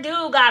sure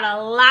do got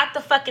a lot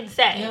to fucking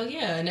say. Hell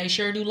yeah, and they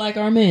sure do like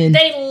our men.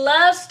 They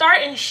love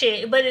starting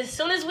shit, but as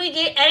soon as we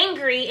get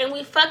angry and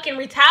we fucking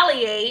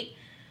retaliate,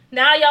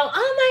 now y'all,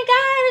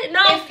 oh my god,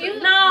 no.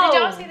 Did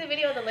y'all see the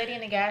video of the lady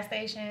in the gas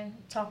station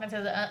talking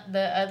to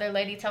the other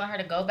lady, telling her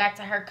to go back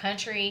to her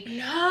country?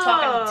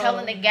 No.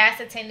 Telling the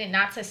gas attendant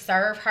not to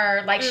serve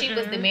her, like she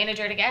was the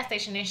manager of the gas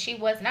station, and she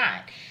was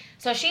not.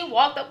 So she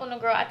walked up on the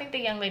girl. I think the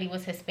young lady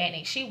was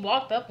Hispanic. She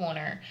walked up on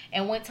her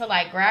and went to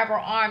like grab her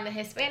arm. The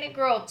Hispanic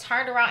girl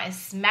turned around and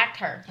smacked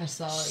her. I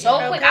saw it.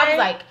 So quick. I was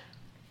like,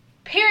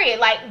 period.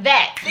 Like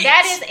that.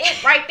 That is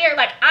it right there.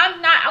 Like,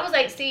 I was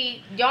like,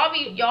 see,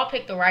 y'all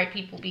pick the right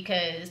people,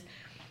 because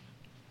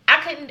I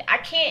I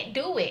can't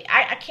do it.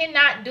 I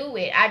cannot do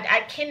it.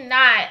 I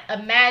cannot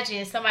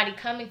imagine somebody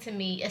coming to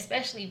me,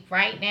 especially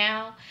right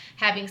now,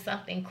 having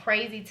something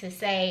crazy to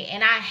say.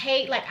 And I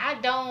hate, like,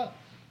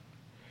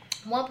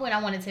 one point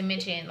I wanted to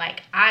mention,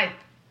 like,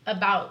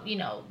 about, you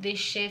know, this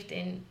shift,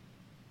 and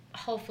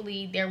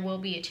hopefully there will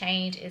be a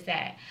change, is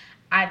that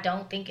I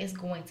don't think it's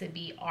going to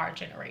be our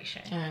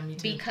generation. Me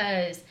too.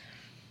 Because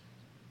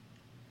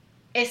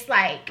it's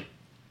like,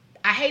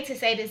 I hate to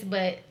say this,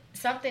 but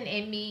something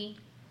in me,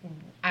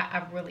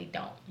 I really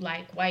don't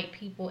like white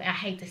people. And I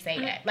hate to say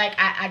that. Like,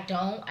 I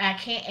don't. I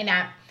can't.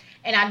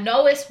 And I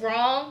know it's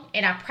wrong.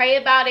 And I pray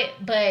about it.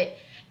 But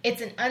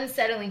it's an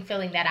unsettling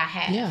feeling that I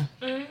have. Yeah.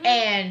 Mm-hmm.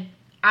 And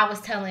I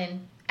was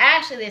telling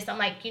Ashley this. I'm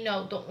like, you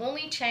know, the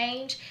only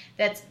change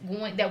that we're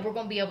going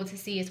to be able to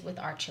see is with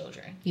our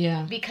children.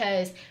 Yeah.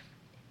 Because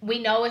we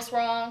know it's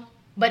wrong.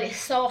 But it's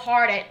so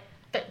hard at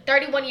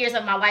 31 years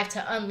of my life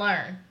to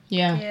unlearn.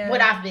 Yeah.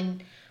 What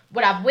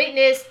I've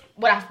witnessed,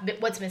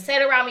 what's been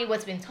said around me,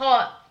 what's been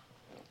taught,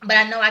 but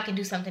I know I can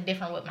do something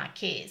different with my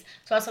kids.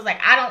 So I was like,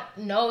 I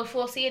don't know if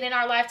we'll see it in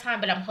our lifetime,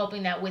 but I'm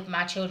hoping that with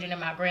my children and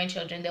my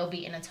grandchildren, they'll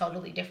be in a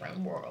totally different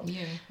world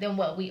than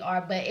what we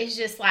are. But it's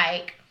just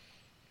like,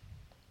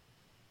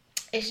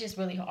 it's just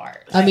really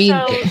hard. I mean,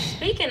 so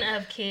speaking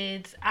of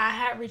kids, I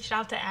had reached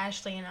out to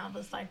Ashley and I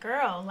was like,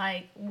 girl,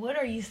 like, what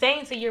are you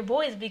saying to your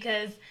boys?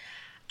 Because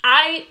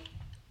I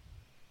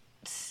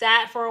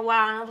sat for a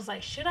while and I was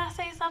like, should I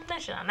say something?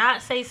 Should I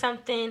not say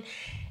something?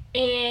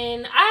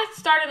 And I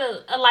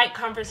started a light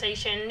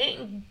conversation.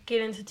 Didn't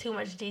get into too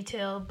much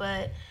detail,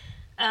 but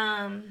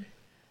my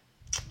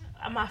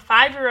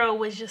 5-year-old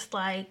was just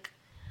like,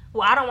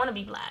 well, I don't want to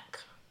be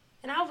black.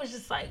 And I was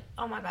just like,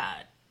 oh my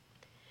God.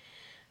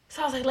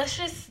 So I was like, let's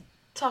just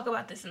talk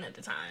about this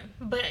another time.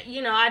 But,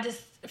 you know,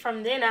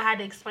 from then I had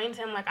to explain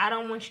to him, like, I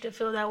don't want you to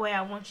feel that way.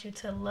 I want you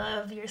to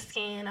love your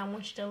skin. I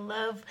want you to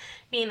love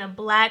being a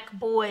black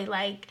boy.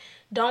 Like,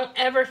 don't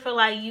ever feel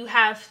like you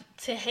have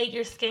to hate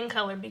your skin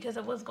color because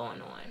of what's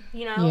going on,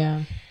 you know?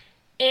 Yeah.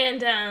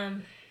 And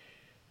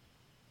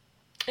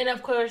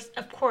of course,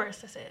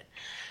 that's it.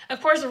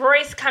 Of course,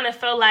 Royce kind of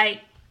felt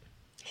like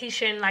he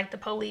shouldn't like the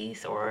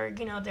police, or,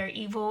 you know, they're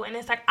evil. And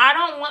it's like, I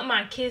don't want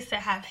my kids to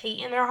have hate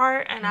in their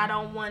heart, and I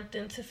don't want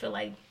them to feel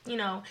like, you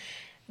know,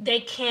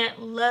 they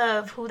can't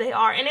love who they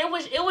are. And it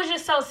was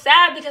just so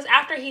sad, because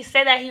after he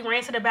said that, he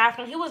ran to the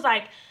bathroom. He was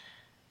like,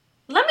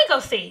 let me go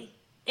see.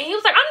 And he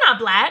was like, I'm not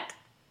black.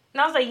 And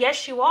I was like,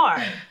 yes, you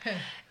are.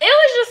 It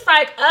was just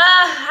like,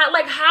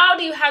 how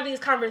do you have these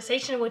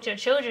conversations with your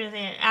children?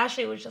 And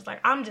Ashley was just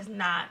like, I'm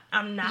not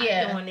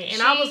doing it.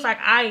 And I was like,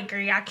 I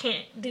agree. I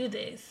can't do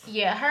this.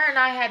 Yeah, her and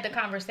I had the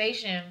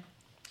conversation.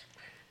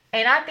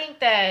 And I think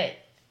that,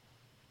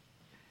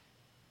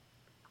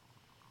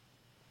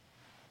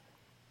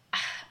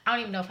 I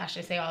don't even know if I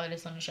should say all of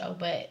this on the show,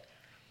 but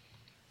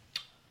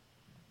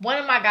one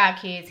of my god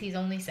kids, he's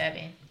only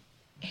 7.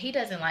 He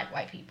doesn't like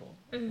white people.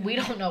 Mm-hmm. We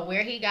don't know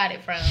where he got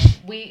it from.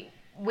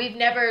 We've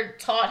never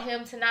taught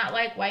him to not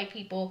like white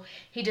people.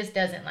 He just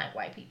doesn't like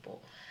white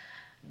people.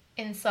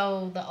 And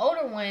so the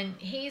older one,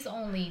 he's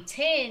only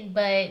 10,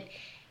 but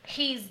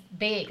he's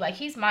big. Like,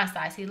 he's my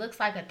size. He looks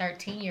like a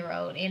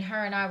 13-year-old. And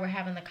her and I were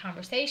having the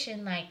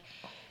conversation, like,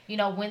 you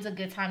know, when's a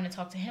good time to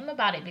talk to him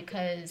about it?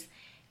 Because,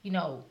 you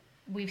know,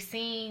 we've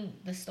seen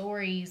the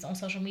stories on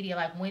social media,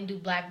 like, when do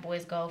black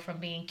boys go from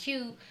being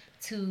cute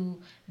to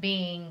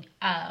being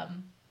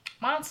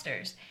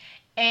monsters?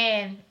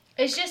 And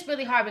it's just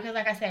really hard because,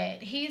 like I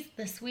said, he's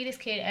the sweetest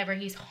kid ever.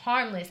 He's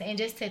harmless. And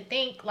just to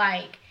think,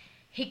 like,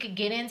 he could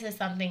get into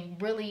something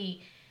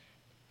really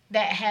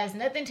that has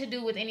nothing to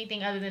do with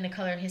anything other than the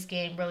color of his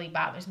skin really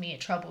bothers me. It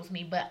troubles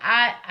me. But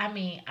I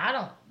mean, I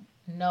don't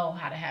know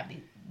how to have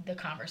the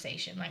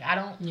conversation. Like, I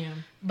don't. Yeah.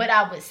 But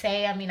I would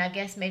say, I mean, I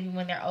guess maybe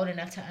when they're old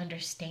enough to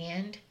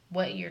understand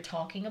what you're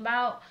talking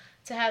about,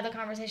 to have the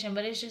conversation.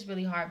 But it's just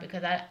really hard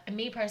because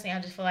me personally, I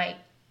just feel like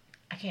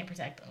I can't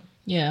protect them.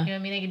 Yeah. You know what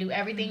I mean? They can do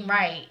everything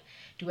right,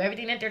 do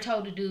everything that they're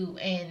told to do,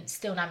 and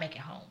still not make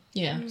it home.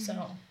 Yeah.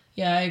 So.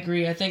 Yeah, I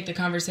agree. I think the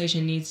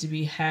conversation needs to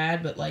be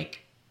had, but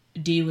like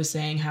Dee was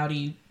saying, how do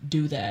you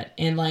do that?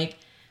 And like,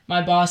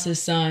 my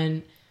boss's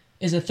son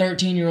is a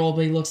 13-year-old,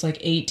 but he looks like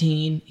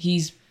 18.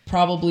 He's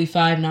probably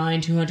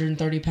 5'9",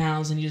 230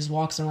 pounds, and he just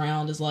walks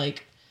around as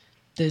like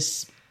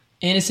this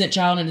innocent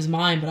child in his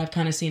mind, but I've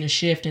kind of seen a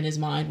shift in his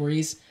mind where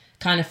he's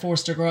kind of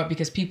forced to grow up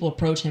because people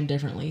approach him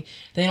differently.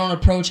 They don't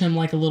approach him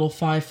like a little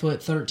 5-foot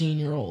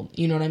 13-year-old,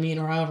 you know what I mean?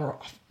 Or however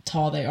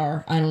tall they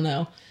are. I don't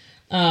know.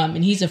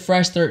 And he's a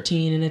fresh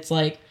 13, and it's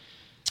like,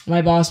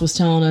 my boss was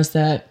telling us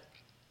that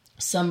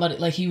somebody,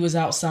 like, he was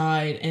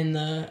outside in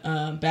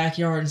the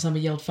backyard and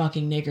somebody yelled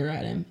fucking nigger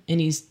at him, and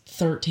he's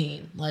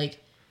 13. Like,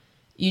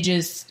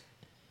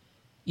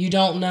 you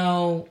don't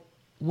know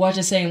what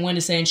to say and when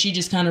to say. And she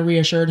just kind of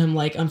reassured him,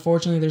 like,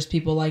 unfortunately there's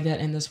people like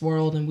that in this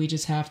world, and we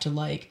just have to,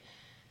 like,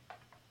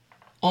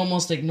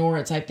 almost ignore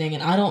it type thing.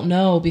 And I don't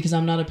know, because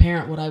I'm not a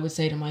parent, what I would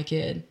say to my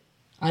kid.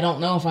 I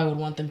don't know if I would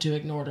want them to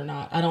ignore it or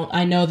not.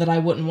 I know that I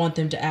wouldn't want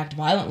them to act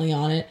violently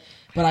on it,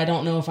 but I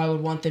don't know if I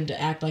would want them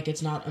to act like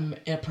it's not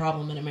a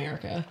problem in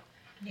America.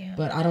 Yeah.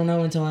 But I don't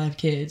know until I have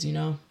kids, you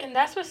know? And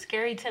that's what's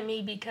scary to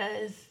me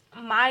because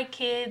my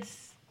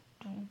kids,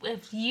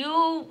 if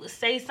you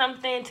say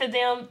something to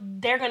them,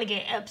 they're going to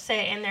get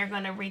upset and they're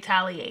going to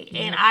retaliate.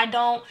 Yeah. And I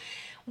don't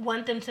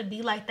want them to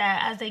be like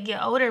that as they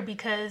get older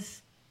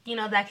because, you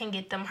know, that can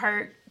get them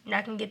hurt.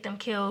 That can get them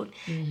killed.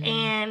 Mm-hmm.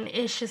 And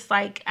it's just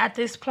like, at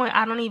this point,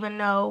 I don't even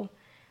know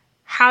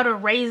how to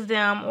raise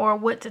them or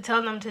what to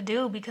tell them to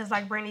do because,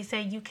 like Brandy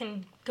said, you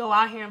can go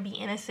out here and be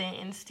innocent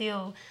and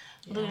still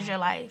lose your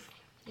life.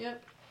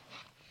 Yep.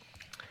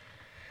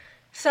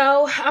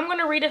 So I'm going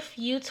to read a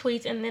few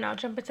tweets and then I'll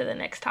jump into the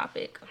next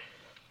topic.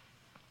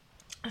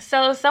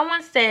 So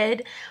someone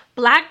said,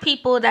 Black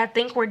people that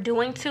think we're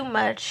doing too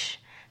much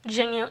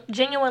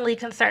genuinely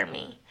concern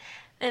me.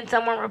 And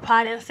someone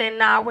replied and said,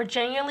 nah, we're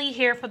genuinely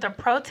here for the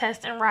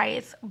protests and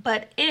riots,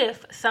 but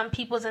if some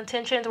people's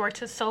intentions were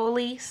to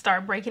solely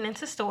start breaking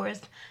into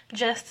stores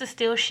just to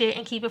steal shit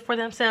and keep it for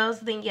themselves,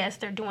 then yes,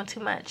 they're doing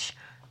too much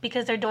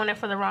because they're doing it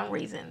for the wrong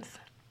reasons.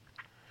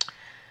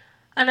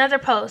 Another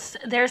post,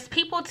 there's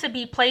people to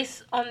be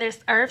placed on this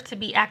earth to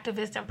be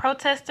activists and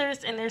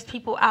protesters, and there's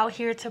people out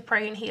here to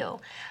pray and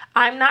heal.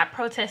 I'm not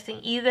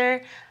protesting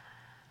either.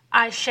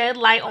 I shed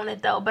light on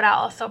it though, but I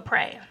also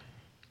pray.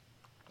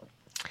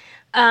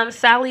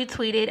 Sally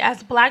tweeted,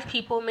 as Black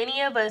people,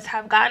 many of us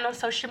have gotten on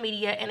social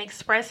media and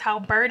expressed how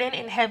burdened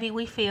and heavy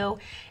we feel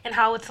and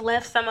how it's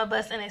left some of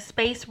us in a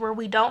space where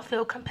we don't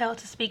feel compelled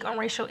to speak on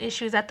racial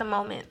issues at the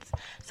moment.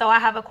 So I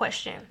have a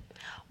question.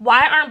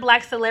 Why aren't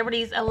Black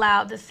celebrities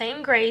allowed the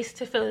same grace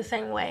to feel the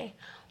same way?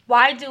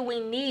 Why do we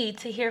need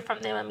to hear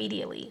from them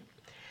immediately?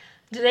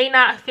 Do they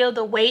not feel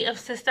the weight of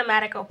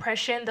systematic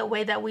oppression the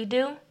way that we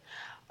do?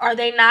 Are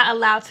they not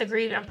allowed to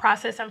grieve and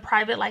process in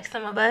private like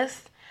some of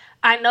us?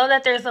 I know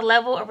that there's a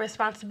level of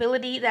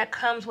responsibility that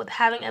comes with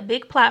having a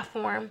big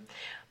platform,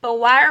 but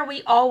why are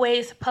we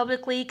always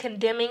publicly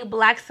condemning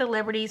Black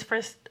celebrities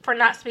for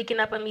not speaking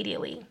up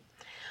immediately?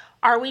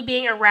 Are we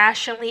being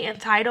irrationally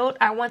entitled?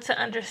 I want to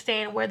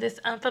understand where this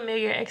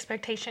unfamiliar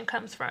expectation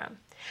comes from.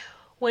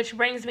 Which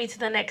brings me to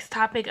the next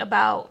topic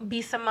about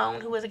B.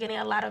 Simone, who was getting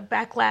a lot of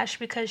backlash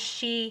because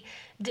she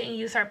didn't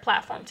use her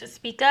platform to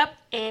speak up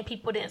and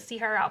people didn't see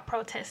her out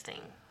protesting.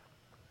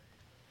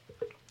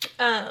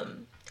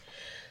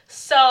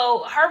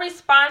 So her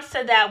response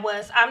to that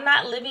was, I'm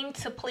not living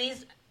to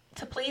please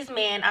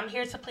man. I'm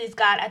here to please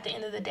God at the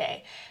end of the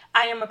day.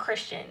 I am a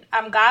Christian.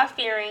 I'm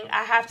God-fearing.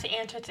 I have to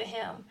answer to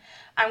him.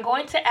 I'm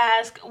going to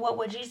ask, what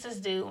would Jesus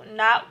do,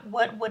 not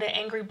what would an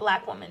angry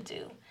Black woman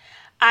do.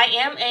 I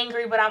am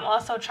angry, but I'm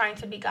also trying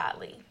to be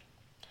godly.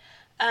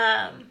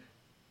 And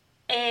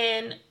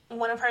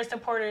one of her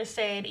supporters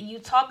said, you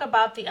talk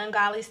about the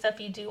ungodly stuff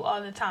you do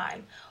all the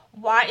time.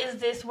 Why is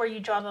this where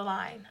you draw the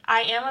line?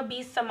 I am a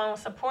B. Simone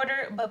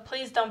supporter, but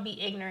please don't be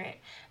ignorant.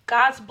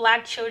 God's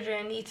Black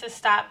children need to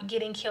stop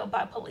getting killed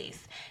by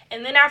police.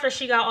 And then after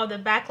she got all the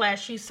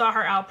backlash, you saw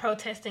her out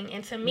protesting.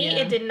 And to me,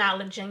 it did not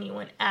look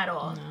genuine at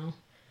all. No.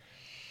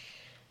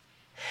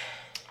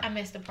 I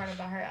missed the part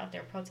about her out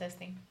there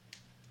protesting.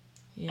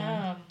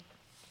 Yeah.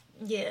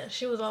 Yeah,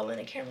 she was all in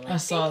the camera. Like, I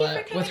saw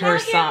that with her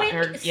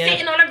son,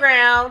 sitting on the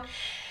ground.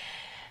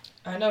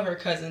 I know her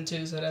cousin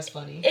too, so that's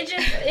funny. It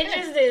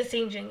just didn't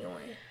seem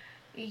genuine.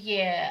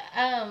 Yeah.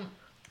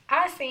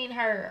 I seen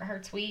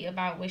her tweet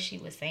about what she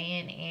was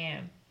saying,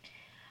 and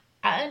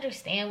I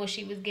understand what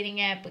she was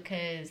getting at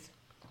because,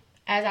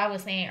 as I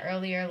was saying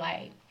earlier,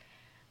 like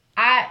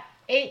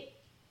it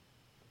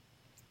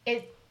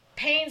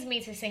pains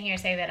me to sit here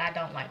and say that I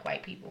don't like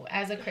white people.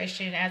 As a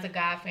Christian, as a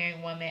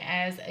God-fearing woman,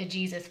 as a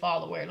Jesus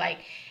follower, like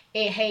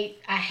I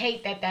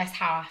hate that that's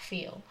how I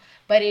feel,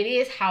 but it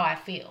is how I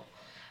feel.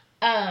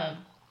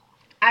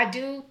 I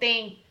do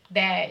think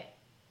that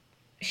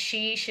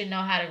she should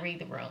know how to read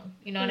the room.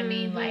 You know what I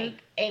mean? Like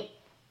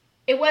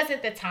it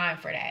wasn't the time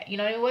for that. You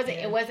know, it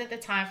wasn't the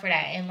time for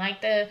that. And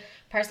like the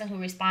person who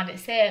responded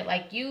said,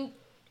 like, you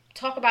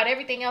talk about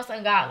everything else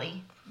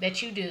ungodly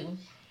that you do.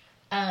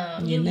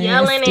 You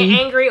yelling and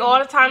angry all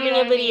the time in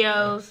your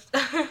videos.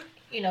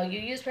 You know, you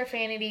use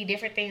profanity,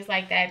 different things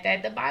like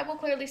that the Bible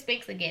clearly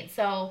speaks against.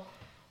 So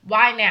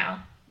why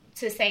now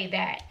to say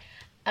that?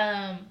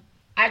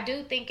 I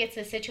do think it's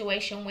a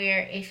situation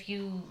where if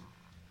you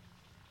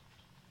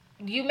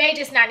may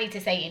just not need to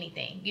say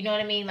anything. You know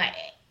what I mean? Like,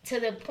 to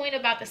the point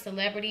about the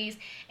celebrities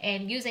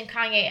and using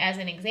Kanye as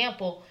an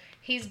example,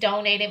 he's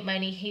donated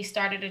money. He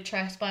started a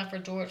trust fund for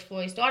George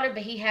Floyd's daughter,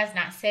 but he has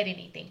not said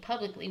anything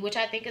publicly, which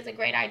I think is a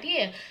great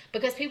idea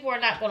because people are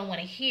not going to want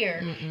to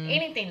hear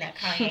anything that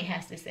Kanye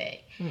has to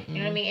say. You know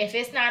what I mean? If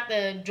it's not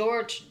the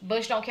George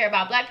Bush don't care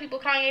about Black people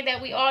Kanye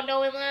that we all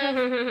know and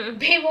love,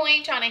 people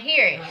ain't trying to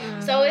hear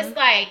it. So it's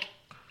like,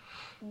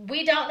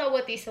 we don't know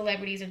what these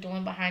celebrities are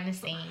doing behind the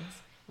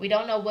scenes. We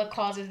don't know what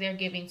causes they're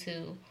giving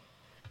to.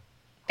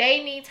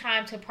 They need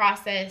time to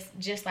process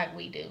just like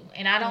we do.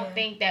 And I don't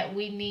think that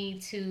we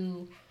need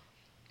to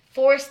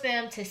force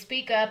them to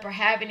speak up or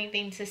have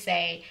anything to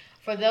say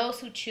For those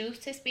who choose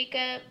to speak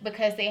up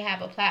because they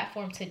have a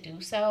platform to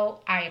do so,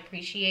 I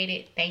appreciate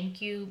it.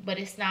 Thank you. But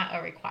it's not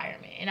a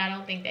requirement. And I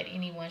don't think that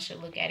anyone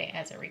should look at it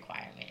as a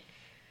requirement.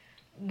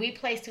 We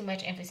place too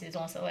much emphasis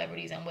on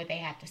celebrities and what they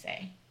have to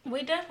say.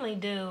 We definitely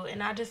do.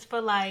 And I just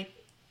feel like,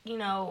 you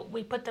know,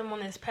 we put them on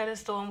this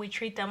pedestal and we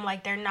treat them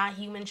like they're not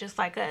human just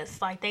like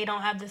us. Like they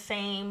don't have the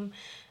same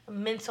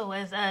mental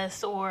as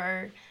us,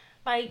 or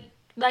like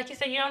you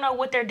said, you don't know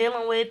what they're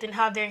dealing with and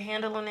how they're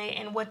handling it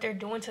and what they're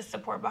doing to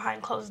support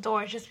behind closed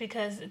doors. Just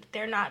because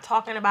they're not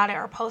talking about it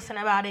or posting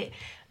about it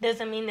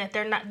doesn't mean that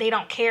they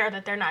don't care,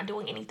 that they're not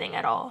doing anything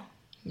at all.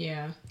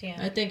 Yeah.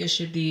 I think it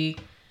should be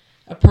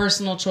a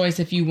personal choice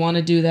if you want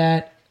to do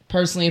that.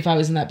 Personally, if I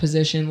was in that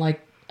position,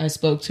 like I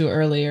spoke to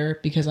earlier,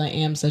 because I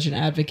am such an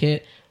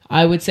advocate,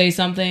 I would say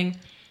something.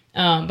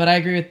 But I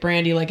agree with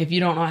Brandy. Like, if you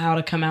don't know how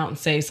to come out and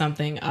say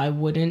something, I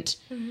wouldn't.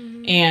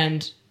 Mm-hmm.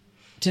 And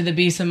to the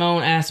B.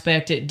 Simone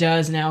aspect, it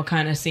does now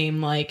kind of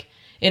seem like,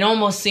 it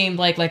almost seemed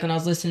like when I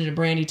was listening to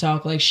Brandy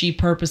talk, like she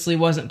purposely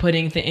wasn't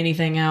putting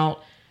anything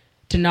out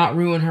to not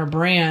ruin her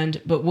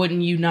brand. But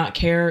wouldn't you not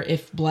care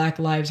if Black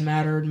Lives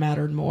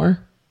mattered more?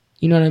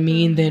 You know what I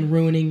mean? Than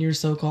ruining your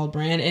so-called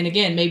brand. And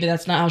again, maybe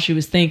that's not how she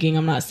was thinking.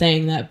 I'm not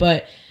saying that,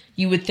 but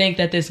you would think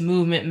that this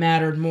movement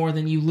mattered more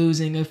than you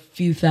losing a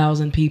few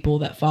thousand people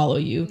that follow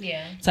you,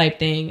 type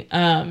thing.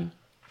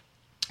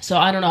 So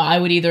I don't know. I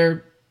would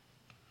either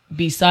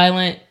be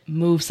silent,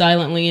 move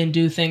silently, and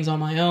do things on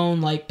my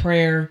own, like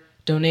prayer,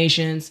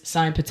 donations,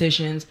 sign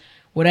petitions,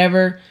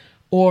 whatever.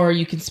 Or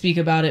you can speak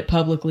about it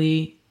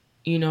publicly.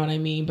 You know what I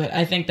mean? But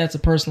I think that's a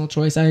personal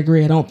choice. I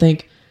agree. I don't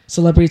think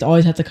celebrities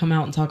always have to come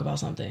out and talk about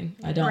something.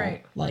 I don't.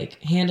 Right.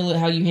 Like, handle it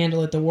how you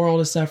handle it. The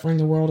world is suffering.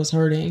 The world is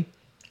hurting.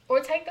 Or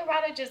take the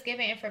route of just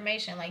giving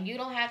information. Like, you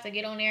don't have to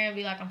get on there and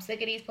be like, I'm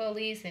sick of these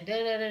police and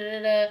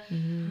da-da-da-da-da.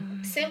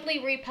 Mm-hmm. Simply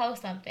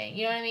repost something.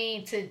 You know what I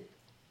mean? To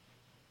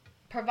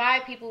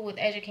provide people with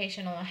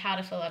education on how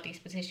to fill out these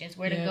petitions,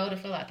 where to go to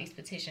fill out these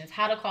petitions,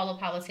 how to call a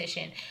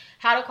politician,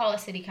 how to call a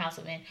city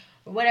councilman,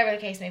 or whatever the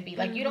case may be.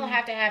 Like, you don't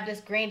have to have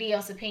this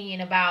grandiose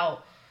opinion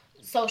about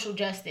social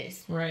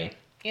justice. Right.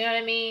 You know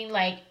what I mean?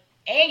 Like,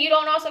 and you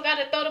don't also got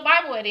to throw the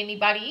Bible at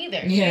anybody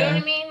either. You know what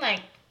I mean?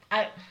 Like,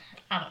 I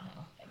don't know.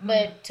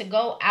 But to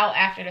go out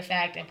after the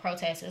fact and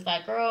protest is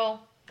like,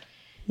 girl,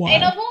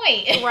 ain't no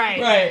point.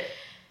 Right.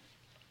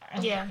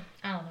 Yeah.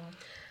 I don't know.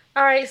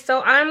 All right,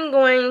 so I'm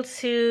going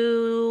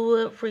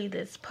to read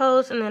this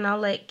post, and then I'll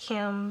let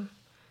Kim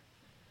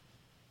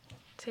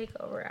take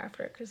over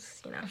after,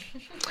 because, you know.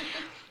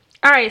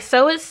 All right,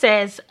 so it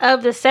says,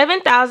 of the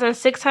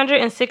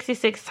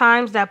 7,666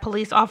 times that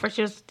police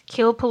officers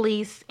killed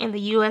police in the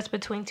U.S.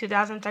 between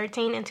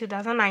 2013 and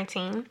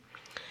 2019,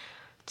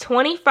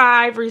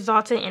 25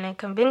 resulted in a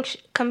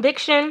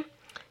conviction,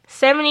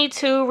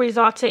 72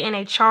 resulted in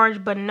a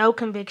charge but no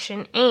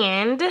conviction,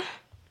 and...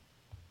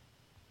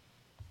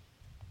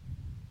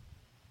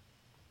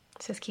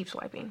 just keep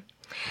swiping.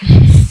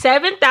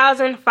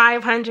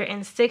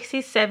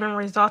 7,567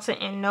 resulted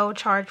in no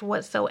charge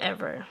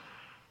whatsoever.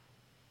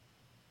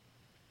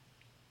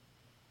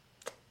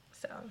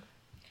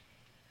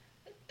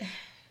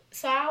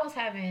 So I was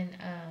having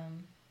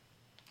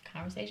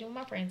conversation with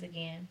my friends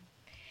again,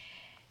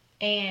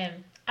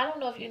 and I don't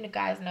know if you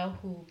guys know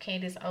who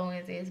Candace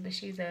Owens is, but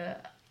she's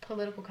a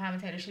political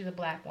commentator. She's a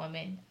Black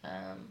woman.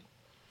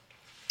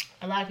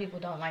 A lot of people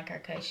don't like her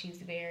because she's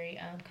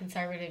very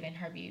conservative in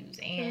her views.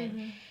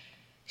 And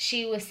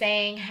she was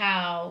saying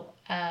how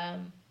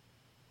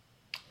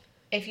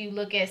if you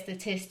look at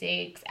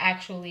statistics,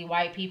 actually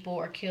white people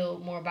are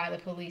killed more by the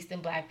police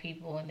than Black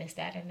people, and this,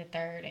 that, and the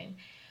third. And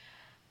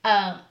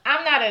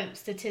I'm not a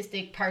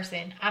statistic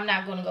person. I'm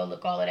not going to go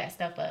look all of that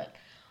stuff up.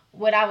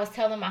 What I was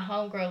telling my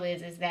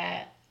homegirl is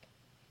that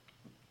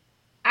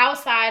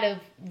outside of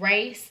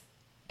race,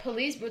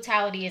 police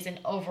brutality is an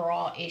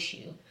overall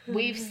issue.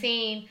 We've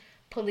seen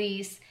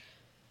police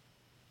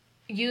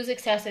use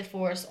excessive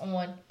force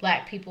on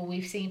Black people.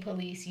 We've seen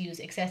police use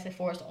excessive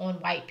force on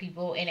white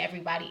people and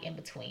everybody in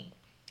between.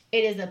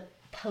 It is a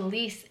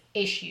police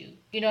issue.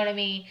 You know what I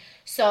mean?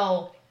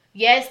 So,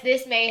 yes,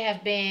 this may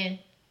have been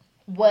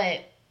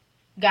what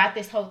got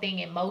this whole thing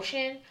in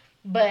motion,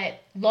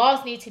 but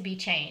laws need to be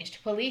changed.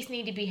 Police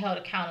need to be held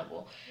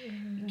accountable.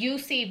 You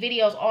see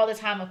videos all the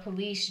time of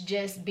police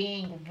just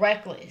being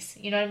reckless.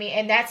 You know what I mean?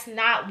 And that's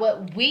not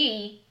what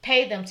we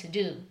pay them to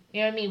do.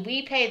 You know what I mean?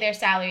 We pay their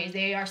salaries.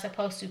 They are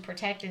supposed to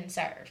protect and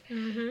serve.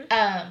 And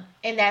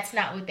that's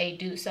not what they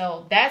do.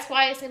 So that's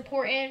why it's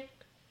important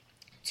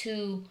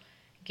to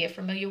get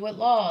familiar with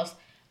laws,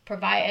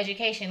 provide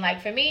education.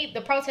 Like, for me,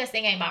 the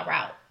protesting ain't my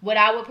route. What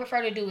I would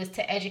prefer to do is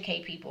to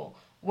educate people.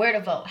 Where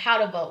to vote,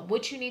 how to vote,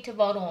 what you need to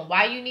vote on,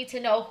 why you need to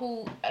know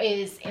who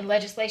is in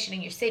legislation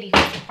in your city,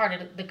 who's a part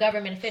of the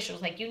government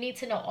officials. Like, you need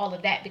to know all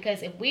of that,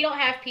 because if we don't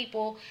have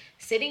people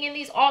sitting in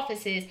these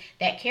offices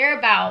that care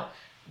about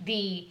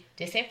the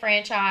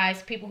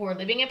disenfranchised, people who are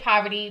living in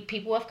poverty,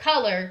 people of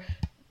color,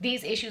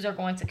 these issues are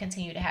going to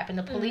continue to happen.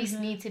 The police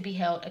need to be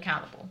held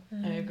accountable.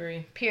 I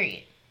agree.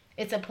 Period.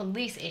 It's a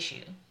police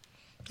issue.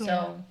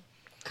 So,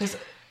 because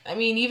I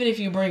mean, even if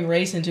you bring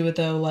race into it,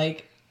 though,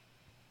 like,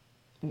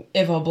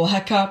 if a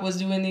black cop was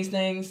doing these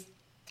things,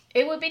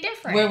 it would be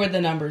different. Where would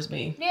the numbers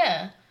be?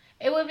 Yeah,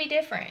 it would be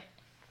different.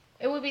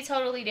 It would be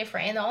totally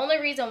different. And the only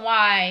reason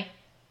why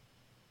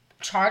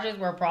charges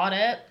were brought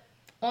up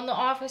on the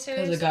officers,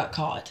 because it got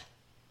caught.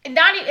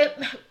 Not even.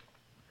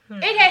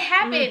 It had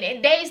happened,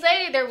 and days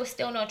later there was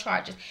still no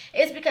charges.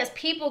 It's because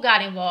people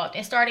got involved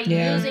and started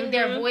using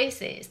their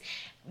voices.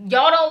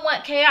 Y'all don't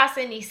want chaos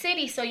in these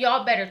cities, so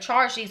y'all better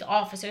charge these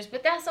officers.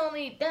 But that's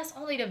only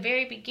the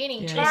very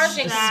beginning. Charged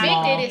and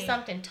convicted is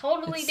something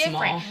totally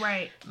different. Small.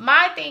 Right.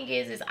 My thing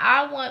is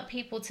I want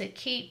people to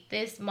keep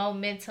this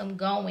momentum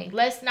going.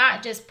 Let's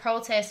not just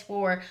protest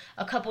for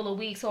a couple of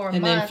weeks or a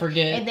month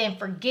and then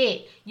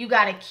forget. You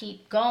got to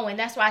keep going.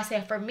 That's why I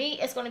said for me,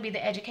 it's going to be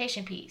the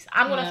education piece.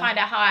 I'm going to find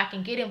out how I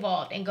can get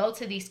involved and go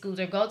to these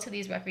schools or go to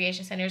these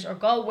recreation centers or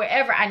go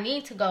wherever I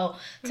need to go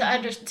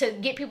to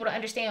get people to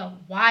understand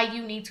why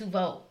you need to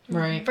vote.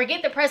 Right.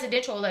 Forget the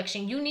presidential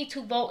election. You need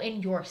to vote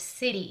in your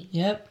city.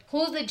 Yep.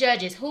 Who's the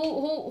judges?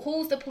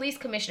 Who's the police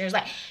commissioners?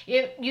 Like,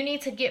 you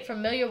need to get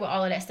familiar with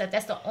all of that stuff.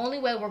 That's the only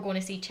way we're going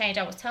to see change.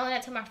 I was telling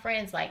that to my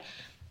friends. Like,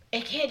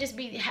 it can't just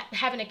be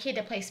having a kid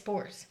that plays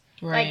sports.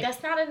 Right. Like,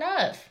 that's not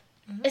enough.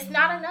 It's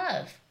not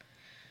enough.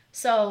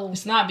 So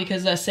it's not,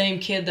 because that same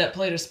kid that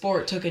played a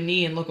sport took a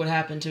knee and look what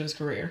happened to his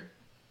career.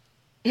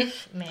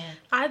 Man,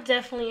 I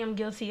definitely am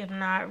guilty of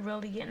not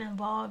really getting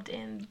involved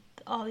in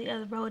all the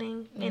other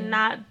voting and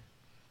not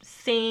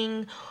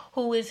seeing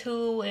who is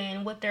who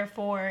and what they're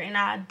for, and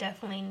I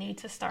definitely need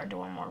to start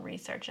doing more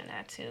research in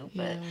that too.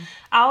 But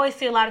I always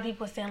see a lot of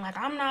people saying like,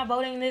 I'm not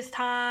voting this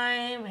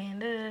time and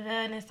da, da, da,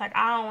 and it's like,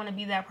 I don't want to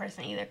be that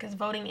person either, because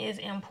voting is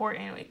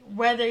important.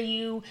 Whether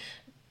you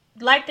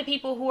like the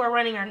people who are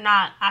running or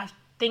not, I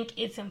think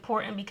it's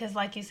important, because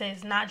like you said,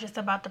 it's not just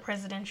about the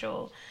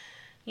presidential,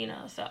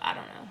 so I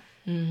don't know.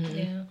 Mm-hmm.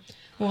 Yeah.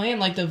 Well,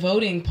 and like the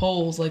voting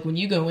polls, like when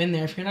you go in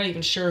there, if you're not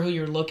even sure who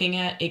you're looking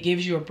at, it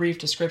gives you a brief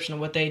description of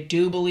what they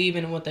do believe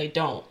in and what they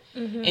don't.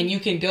 Mm-hmm. And you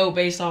can go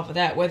based off of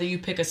that, whether you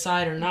pick a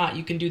side or not.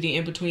 You can do the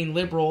in-between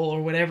liberal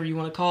or whatever you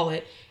want to call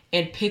it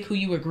and pick who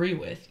you agree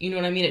with. You know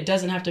what I mean? It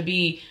doesn't have to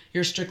be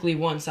you're strictly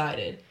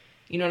one-sided.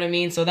 You know what I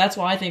mean? So that's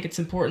why I think it's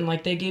important.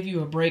 Like, they give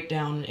you a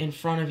breakdown in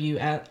front of you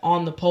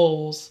on the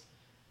polls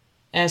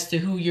as to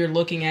who you're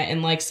looking at.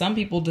 And like, some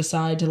people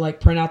decide to like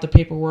print out the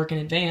paperwork in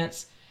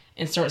advance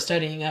and start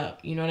studying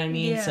up. You know what I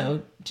mean? Yeah.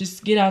 So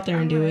just get out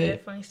there and do it.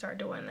 Definitely start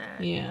doing that.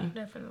 Yeah.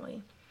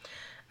 Definitely.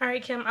 All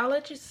right, Kim, I'll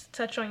let you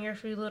touch on your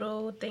few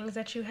little things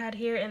that you had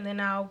here, and then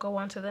I'll go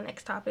on to the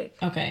next topic.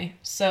 Okay.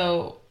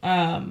 So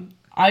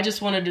I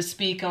just wanted to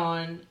speak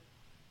on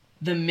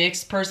the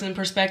mixed person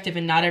perspective,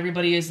 and not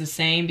everybody is the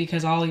same,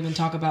 because I'll even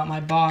talk about my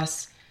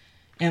boss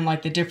and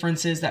like the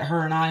differences that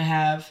her and I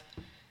have.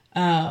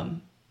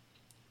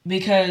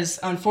 Because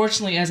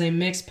unfortunately, as a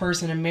mixed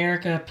person,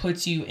 America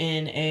puts you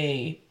in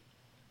a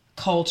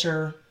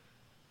culture.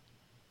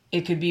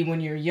 It could be when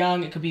you're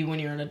young, it could be when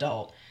you're an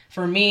adult.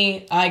 For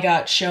me, I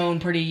got shown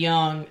pretty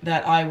young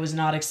that I was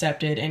not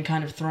accepted and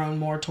kind of thrown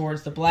more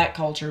towards the black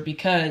culture,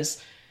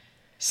 because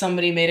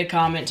somebody made a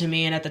comment to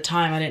me, and at the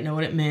time I didn't know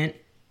what it meant.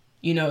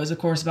 It was of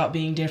course about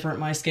being different,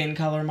 my skin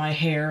color, my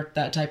hair,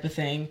 that type of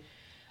thing.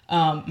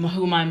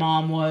 Who my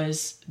mom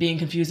was, being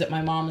confused that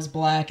my mom is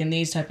black, and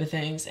these type of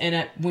things.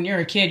 And when you're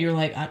a kid, you're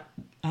like, I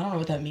don't know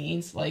what that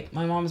means. Like,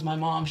 my mom is my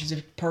mom. She's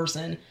a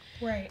person.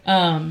 Right.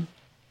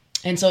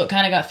 And so it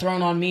kind of got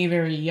thrown on me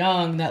very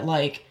young that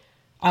like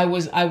I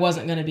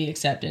wasn't going to be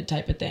accepted,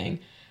 type of thing.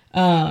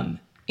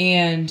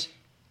 And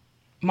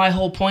my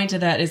whole point to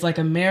that is like,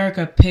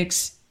 America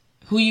picks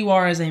who you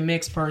are as a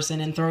mixed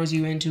person and throws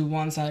you into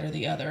one side or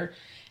the other.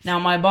 Now,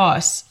 my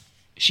boss,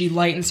 she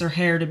lightens her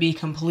hair to be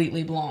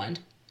completely blonde.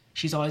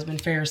 She's always been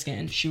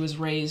fair-skinned. She was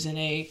raised in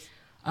a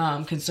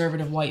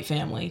conservative white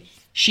family.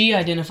 She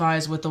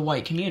identifies with the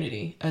white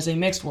community as a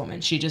mixed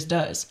woman. She just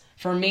does.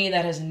 For me,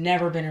 that has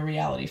never been a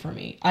reality for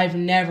me.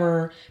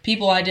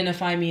 People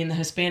identify me in the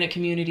Hispanic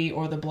community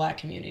or the black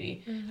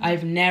community. Mm-hmm.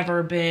 I've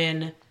never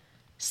been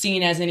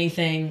seen as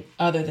anything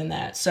other than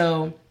that.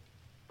 So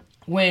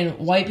when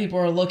white people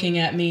are looking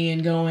at me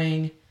and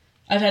going,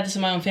 I've had this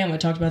in my own family. I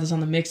talked about this on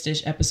the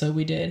Mixed-ish episode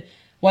we did.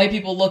 White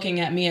people looking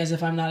at me as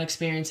if I'm not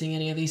experiencing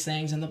any of these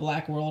things in the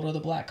black world or the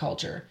black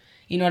culture.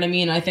 You know what I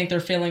mean? I think they're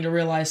failing to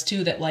realize,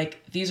 too, that,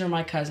 like, these are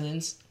my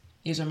cousins.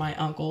 These are my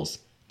uncles.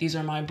 These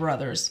are my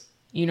brothers.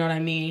 You know what I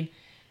mean?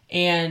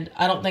 And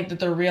I don't think that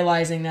they're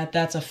realizing that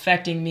that's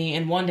affecting me.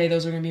 And one day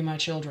those are going to be my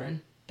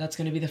children. That's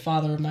going to be the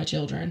father of my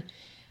children.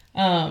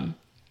 And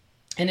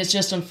it's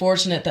just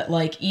unfortunate that,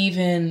 like,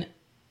 even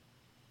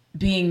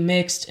being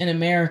mixed in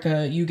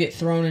America, you get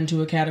thrown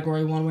into a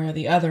category one way or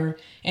the other.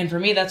 And for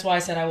me, that's why I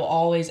said I will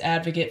always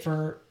advocate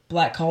for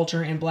black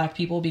culture and black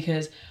people,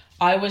 because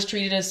I was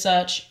treated as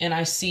such, and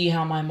I see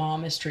how my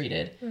mom is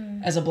treated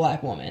as a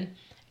black woman.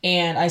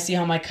 And I see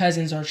how my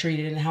cousins are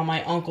treated and how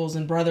my uncles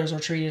and brothers are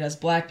treated as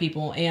black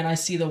people. And I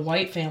see the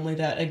white family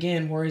that,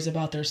 again, worries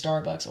about their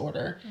Starbucks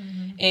order.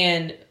 Mm-hmm.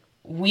 And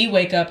we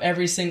wake up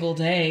every single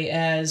day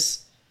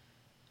as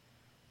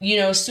you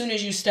know, as soon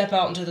as you step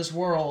out into this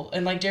world,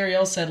 and like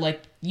Darielle said,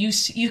 like,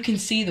 you can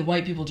see the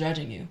white people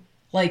judging you.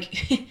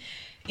 Like,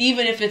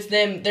 even if it's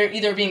them, they're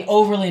either being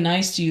overly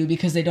nice to you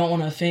because they don't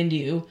want to offend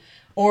you,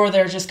 or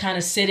they're just kind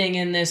of sitting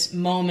in this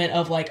moment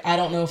of like, I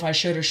don't know if I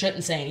should or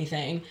shouldn't say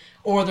anything,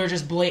 or they're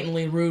just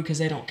blatantly rude because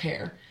they don't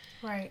care.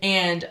 Right.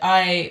 And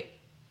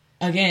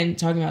again,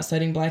 talking about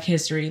studying Black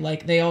history,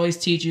 like, they always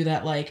teach you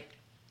that, like,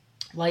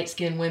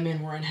 light-skinned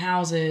women were in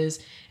houses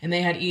and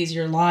they had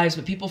easier lives,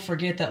 but people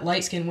forget that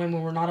light-skinned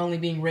women were not only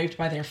being raped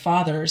by their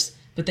fathers,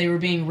 but they were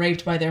being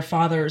raped by their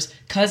father's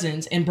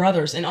cousins and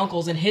brothers and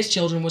uncles and his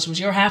children, which was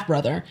your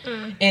half-brother.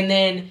 And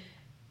then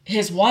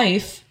his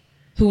wife,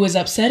 who was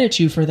upset at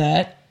you for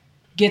that,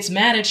 gets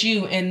mad at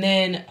you and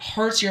then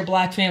hurts your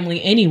Black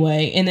family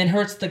anyway, and then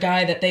hurts the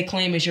guy that they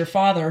claim is your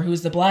father,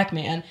 who's the Black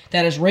man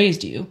that has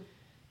raised you.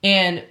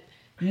 And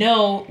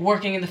no,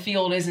 working in the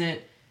field isn't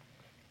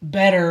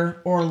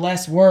better or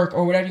less work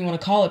or whatever you want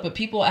to call it, but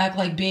people act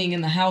like being in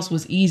the house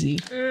was easy.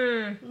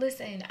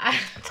 Listen,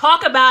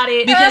 Talk about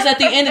it. Because at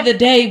the end of the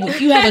day,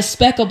 if you have a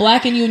speck of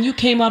Black in you and you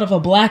came out of a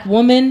Black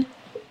woman,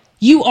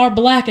 you are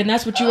Black, and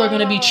that's what you are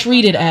going to be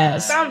treated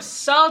as. I'm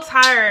so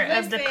tired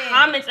of the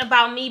comments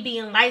about me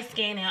being light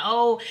skinned and,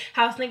 oh,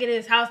 house nigga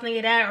this, house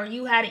nigga that, or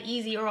you had it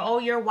easy, or oh,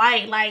 you're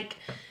white. Like,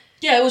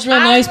 yeah, it was real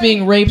nice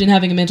being raped and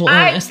having a mental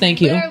illness. Thank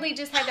you. I literally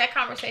just had that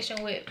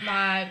conversation with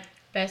my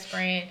best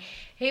friend.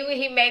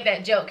 He made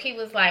that joke. He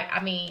was like,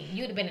 I mean,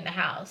 you'd have been in the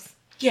house.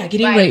 Yeah,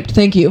 getting raped.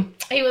 Thank you.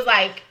 He was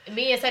like,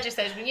 me and such and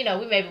such, you know,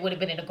 we maybe would have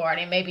been in the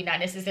garden, maybe not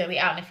necessarily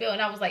out in the field.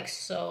 And I was like,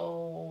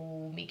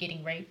 so me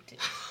getting raped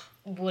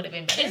would have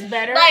been better. It's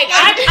better. Like,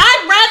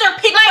 I'd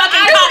rather pick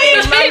fucking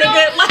cotton, my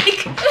nigga.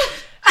 Like,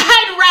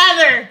 I'd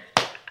rather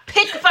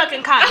pick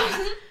fucking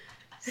cotton.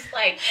 It's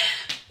like,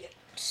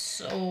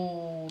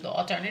 so the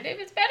alternative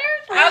is better?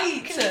 Right.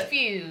 I'm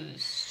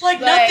confused. Like,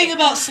 nothing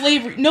about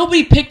slavery.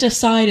 Nobody picked a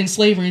side in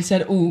slavery and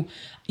said, ooh,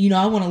 you know,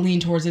 I want to lean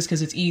towards this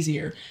because it's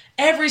easier.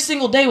 Every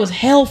single day was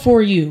hell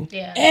for you.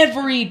 Yeah.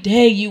 Every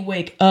day you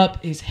wake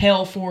up is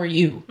hell for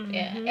you.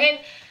 Yeah. And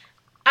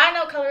I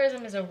know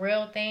colorism is a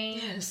real thing.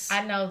 Yes.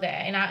 I know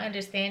that. And I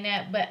understand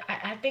that. But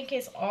I think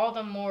it's all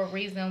the more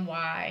reason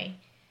why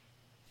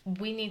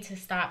we need to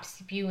stop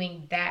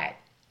spewing that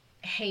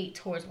hate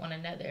towards one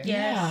another.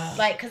 Yeah.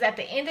 Like, because at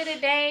the end of the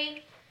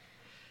day,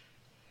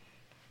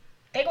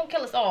 they gonna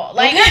kill us all.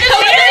 Like, Okay.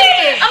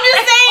 I'm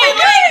just saying,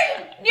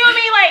 like, you know what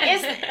I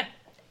mean? Like,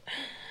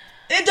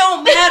 It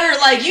don't matter.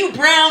 Like, you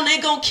brown, they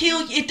gonna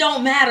kill you. It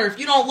don't matter. If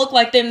you don't look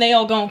like them, they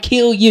all gonna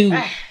kill you.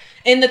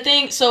 And the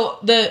thing, so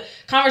the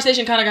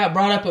conversation kind of got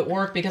brought up at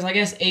work because I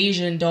guess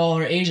Asian doll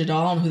or Asia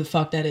doll, I don't know who the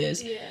fuck that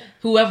is. Yeah.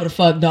 Whoever the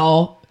fuck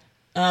doll,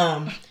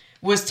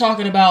 was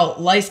talking about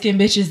light-skinned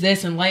bitches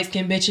this and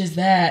light-skinned bitches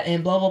that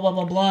and blah, blah, blah,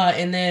 blah, blah.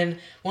 And then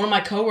one of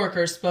my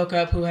coworkers spoke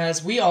up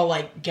we all,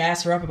 like,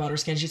 gas her up about her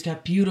skin. She's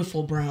got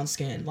beautiful brown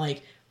skin.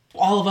 Like,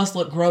 all of us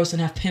look gross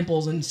and have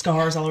pimples and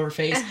scars all over her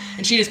face.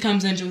 And she just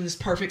comes into this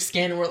perfect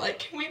skin and we're like,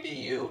 can we be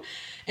you?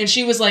 And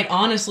she was like,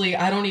 honestly,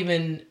 I don't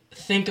even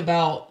think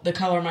about the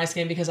color of my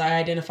skin because I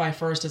identify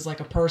first as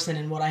like a person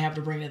and what I have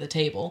to bring to the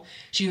table.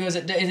 She goes,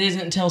 it isn't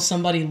until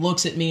somebody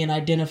looks at me and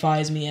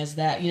identifies me as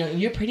that, you know,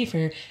 you're pretty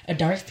for a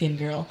dark skinned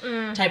girl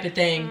type of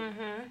thing.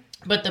 Mm-hmm.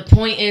 But the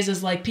point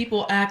is like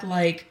people act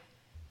like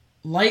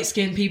light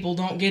skinned people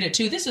don't get it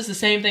too. This is the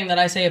same thing that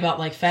I say about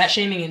like fat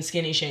shaming and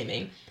skinny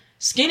shaming.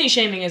 Skinny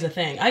shaming is a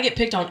thing. I get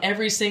picked on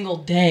every single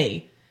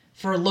day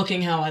for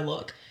looking how I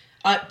look.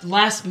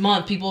 Last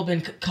month, people have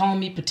been calling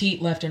me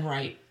petite left and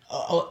right.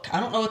 I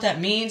don't know what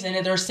that means,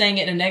 and they're saying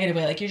it in a negative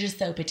way. Like, you're just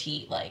so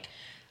petite. Like,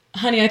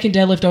 honey, I can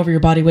deadlift over your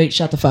body weight.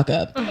 Shut the fuck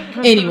up.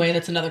 Anyway,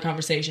 that's another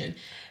conversation.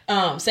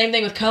 Same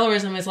thing with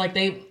colorism. It's like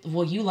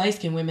you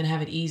light-skinned women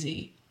have it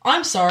easy.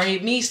 I'm sorry,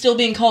 me still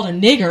being called a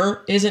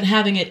nigger isn't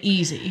having it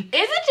easy.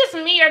 Is it just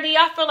me, or do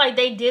y'all feel like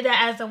they did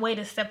that as a way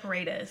to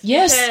separate us?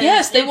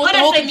 Yes, they want put the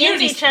whole us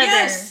community. against each other.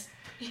 Yes.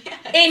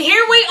 And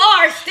here we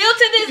are, still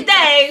to this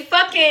day,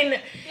 fucking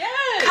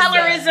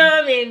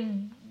colorism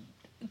and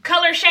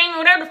color shaming,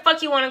 whatever the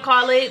fuck you want to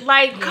call it.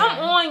 Like, come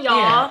on, y'all.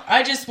 Yeah.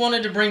 I just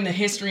wanted to bring the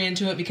history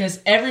into it because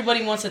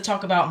everybody wants to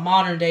talk about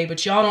modern day,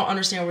 but y'all don't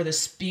understand where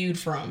this spewed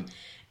from.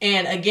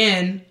 And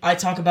again, I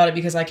talk about it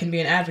because I can be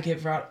an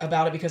advocate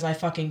about it because I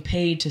fucking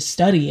paid to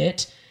study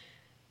it.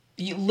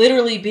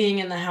 Literally being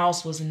in the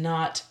house was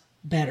not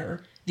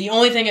better. The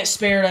only thing it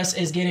spared us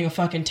is getting a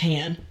fucking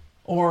tan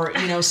or,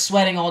 you know,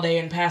 sweating all day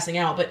and passing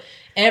out. But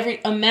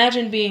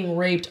imagine being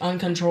raped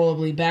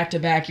uncontrollably back to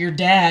back. Your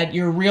dad,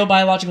 your real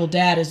biological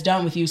dad is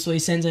done with you, so he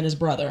sends in his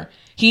brother.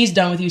 He's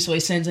done with you, so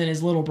he sends in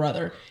his little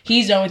brother.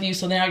 He's done with you,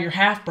 so now your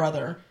half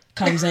brother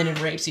comes in and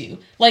rapes you.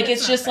 Like,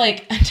 it's just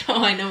like,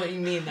 I know what you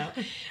mean though.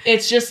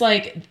 It's just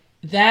like,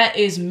 that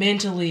is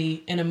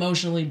mentally and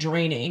emotionally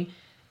draining.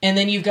 And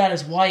then you've got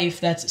his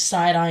wife that's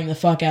side-eyeing the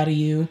fuck out of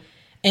you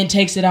and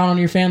takes it out on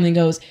your family and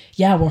goes,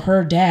 yeah, well,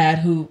 her dad,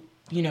 who,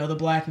 you know, the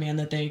black man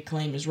that they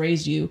claim has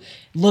raised you,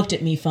 looked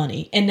at me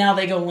funny. And now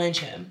they go lynch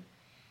him.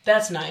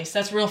 That's nice.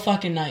 That's real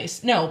fucking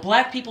nice. No,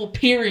 black people,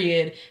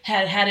 period,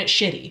 had it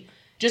shitty.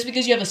 Just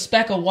because you have a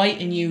speck of white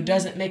in you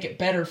doesn't make it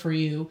better for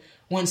you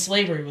when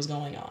slavery was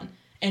going on.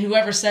 And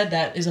whoever said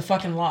that is a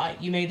fucking lie.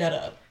 You made that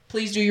up.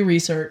 Please do your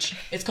research.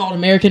 It's called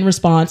American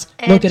Response.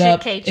 Look it up.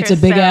 Educate It's a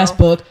big ass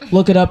book.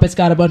 Look it up. It's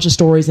got a bunch of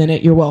stories in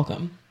it. You're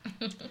welcome.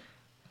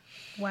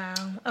 Wow.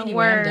 Anyway,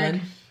 Word. I'm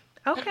done.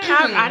 Okay.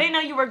 I didn't know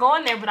you were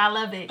going there, but I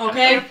love it. Okay. I'm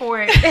here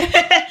for it.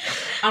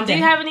 Do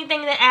you have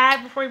anything to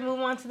add before we move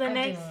on to the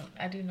next?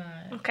 I do not.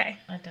 Okay.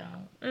 I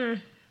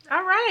don't.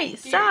 All right.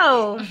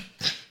 So,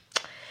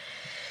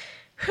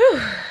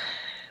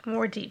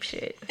 more deep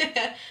shit.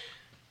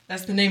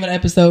 That's the name of the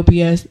episode,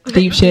 P.S.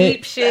 Deep shit.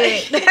 Deep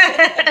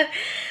shit.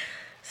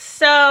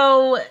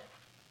 So,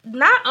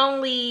 not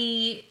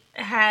only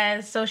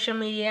has social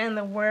media and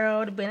the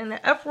world been in an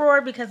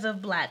uproar because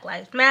of Black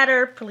Lives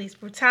Matter, police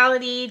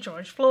brutality,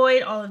 George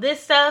Floyd, all of this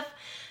stuff,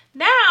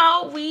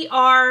 now we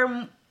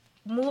are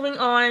moving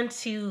on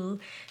to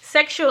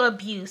sexual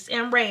abuse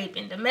and rape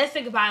and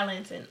domestic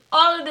violence and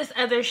all of this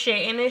other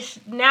shit. And it's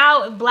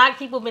now black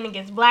people being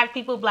against black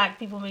people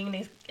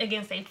being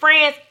against their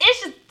friends.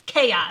 It's just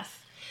chaos.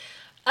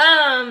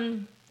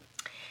 And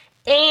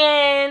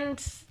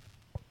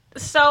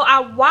so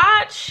I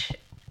watch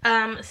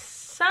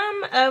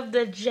some of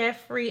the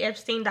Jeffrey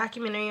Epstein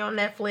documentary on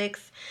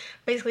Netflix,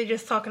 basically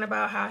just talking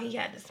about how he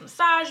had this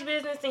massage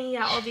business and he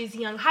had all these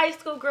young high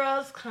school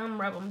girls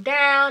come rub him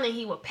down and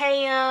he would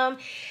pay them.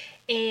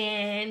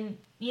 And,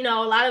 you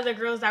know, a lot of the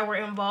girls that were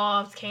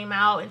involved came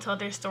out and told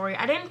their story.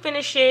 I didn't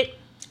finish it.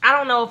 I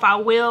don't know if I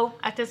will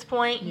at this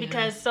point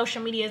because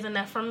social media is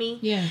enough for me.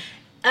 Yeah.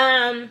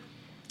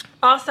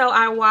 Also,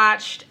 I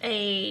watched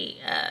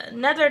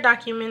another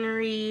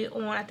documentary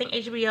on, I think,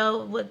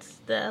 HBO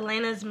with the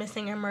Atlanta's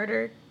Missing and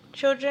Murdered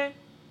Children.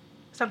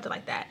 Something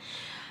like that.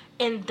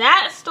 And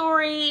that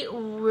story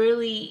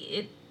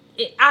really,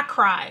 I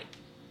cried.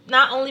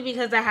 Not only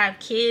because I have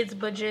kids,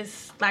 but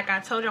just, like I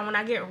told you, when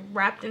I get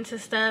wrapped into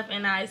stuff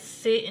and I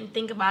sit and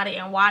think about it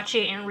and watch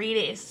it and read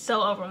it, it's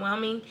so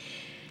overwhelming.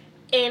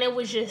 And it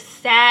was just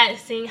sad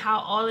seeing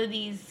how all of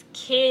these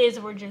kids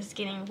were just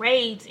getting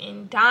raped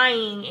and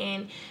dying,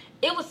 and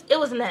it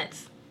was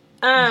nuts.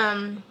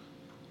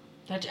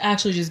 That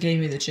actually just gave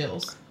me the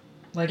chills.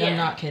 Like, I'm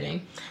not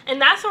kidding. And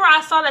that's where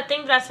I saw that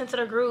thing that I sent to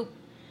the group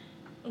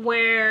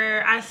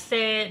where I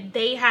said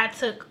they had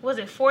took, was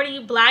it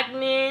 40 black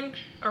men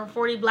or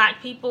 40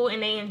 black people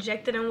and they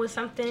injected them with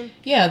something?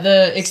 Yeah,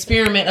 the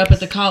experiment up at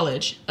the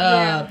college.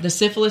 The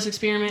syphilis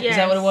experiment. Yes. Is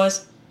that what it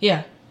was?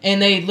 Yeah.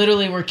 And they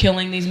literally were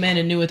killing these men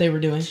and knew what they were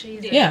doing.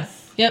 Jesus. Yeah.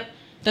 Yep.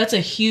 That's a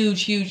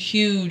huge,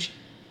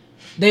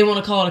 they want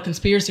to call it a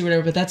conspiracy or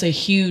whatever, but that's a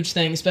huge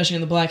thing, especially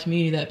in the black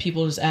community, that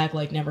people just act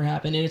like never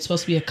happened. And it's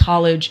supposed to be a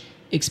college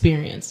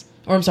experiment.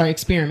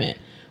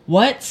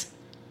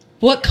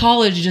 What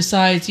college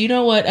decides, you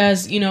know what,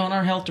 as, you know, in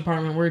our health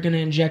department, we're going to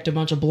inject a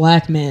bunch of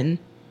black men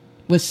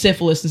with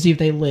syphilis and see if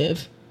they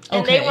live.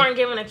 And they weren't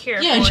given a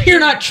cure Yeah, for it. you're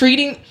not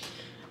treating...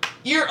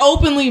 You're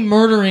openly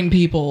murdering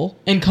people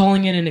and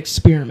calling it an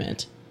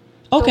experiment.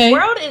 Okay. The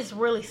world is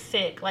really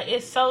sick. Like,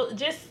 it's so...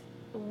 Just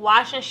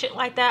watching shit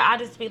like that, I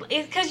just be like...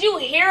 It's because you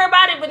hear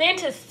about it, but then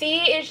to see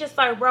it, it's just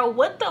like, bro,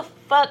 what the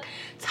fuck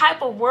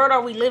type of world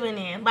are we living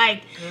in?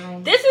 Like,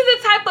 this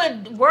is the type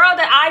of world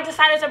that I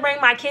decided to bring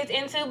my kids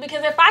into,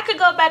 because if I could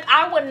go back,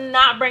 I would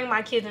not bring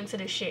my kids into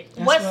this shit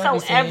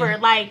whatsoever.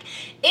 Like,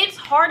 it's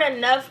hard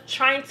enough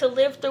trying to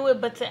live through it,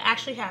 but to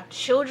actually have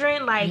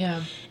children, like,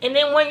 and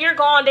then when you're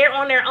gone, they're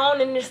on their own,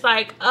 and it's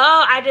like,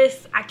 oh,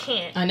 I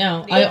can't. I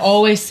know. I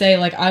always say,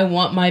 like, I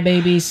want my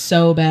baby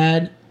so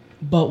bad,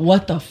 but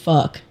what the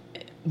fuck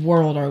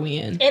world are we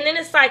in? And then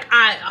it's like,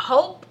 I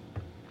hope,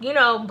 you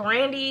know,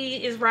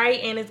 Brandy is right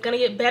and it's gonna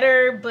get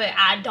better, but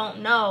I don't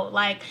know.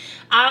 Like,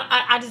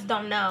 I just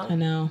don't know. I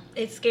know.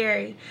 It's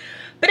scary.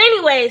 But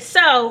anyway,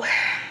 so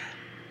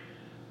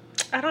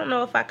I don't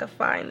know if I could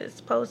find this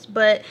post,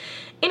 but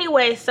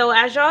anyway, so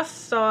as y'all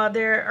saw,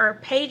 there are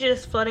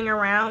pages floating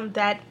around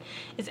that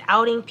is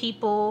outing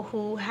people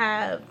who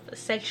have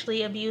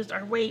sexually abused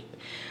or raped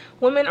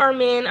women or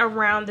men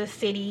around the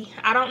city.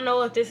 I don't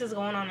know if this is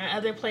going on in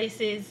other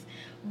places,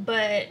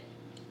 but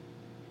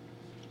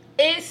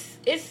it's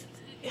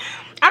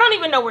I don't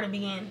even know where to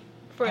begin.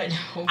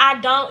 I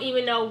don't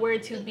even know where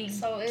to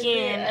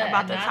begin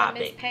about the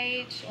topic.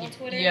 Page on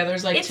Twitter? Yeah,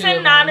 there's like it's two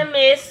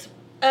anonymous.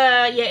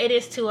 Yeah, it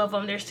is two of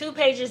them. There's two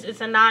pages.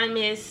 It's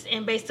anonymous,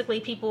 and basically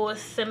people will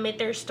submit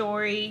their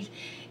stories,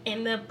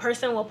 and the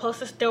person will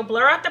post this. They'll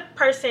blur out the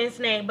person's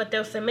name, but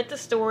they'll submit the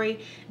story.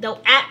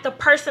 They'll at the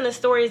person the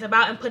story is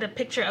about and put a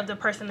picture of the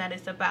person that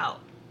it's about,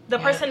 the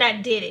person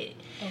that did it.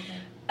 Okay.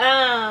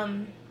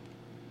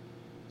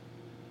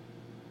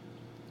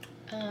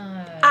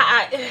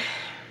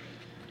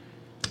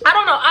 I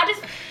don't know.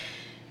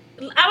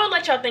 I would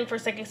let y'all think for a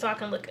second so I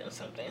can look at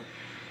something.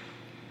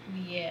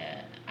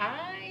 Yeah,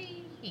 I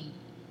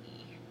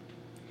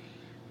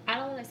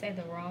don't want to say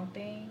the wrong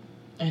thing.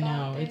 I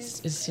know, it's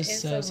just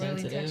so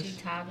sensitive. It's a really touchy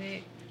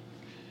topic.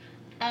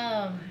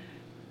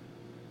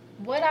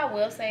 What I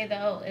will say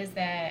though is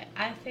that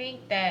I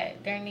think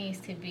that there needs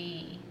to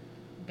be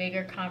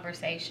bigger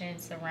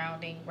conversations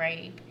surrounding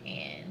rape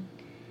and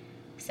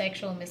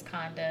sexual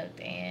misconduct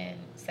and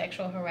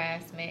sexual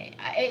harassment,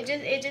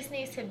 it just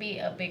needs to be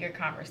a bigger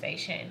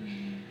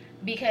conversation.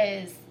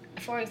 Because,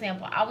 for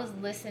example, I was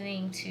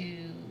listening to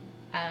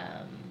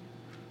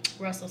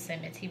Russell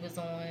Simmons. He was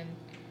on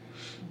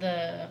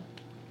the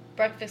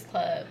Breakfast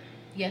Club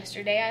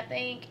yesterday, I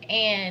think,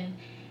 and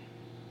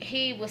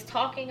he was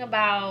talking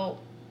about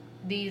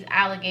these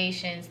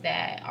allegations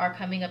that are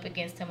coming up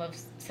against him of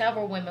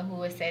several women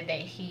who have said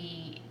that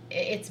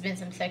it's been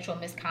some sexual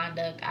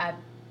misconduct. I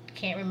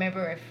can't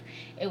remember if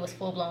it was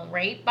full-blown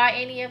rape by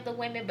any of the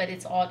women, but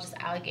it's all just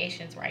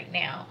allegations right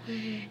now.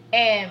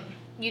 And,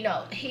 you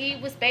know, he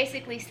was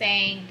basically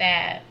saying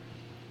that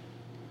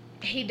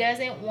he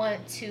doesn't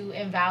want to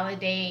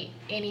invalidate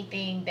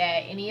anything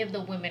that any of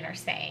the women are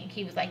saying.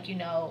 He was like, you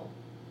know,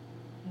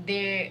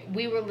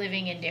 we were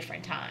living in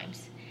different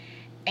times.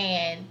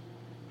 And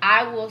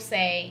I will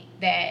say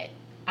that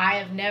I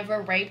have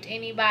never raped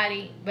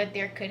anybody, but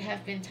there could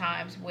have been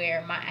times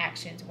where my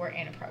actions were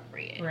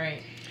inappropriate.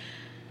 Right.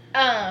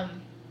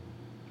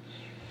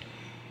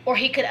 Or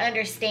he could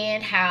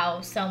understand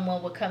how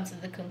someone would come to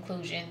the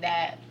conclusion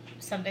that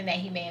something that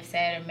he may have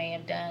said or may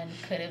have done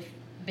could have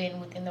been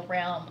within the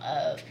realm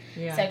of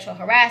sexual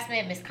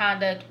harassment,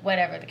 misconduct,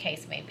 whatever the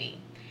case may be.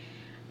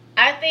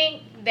 I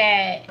think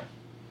that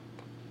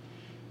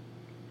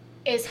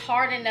it's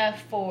hard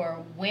enough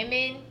for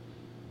women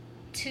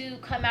to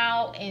come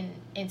out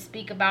and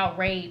speak about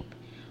rape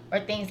or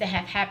things that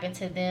have happened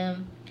to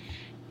them.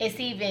 It's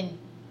even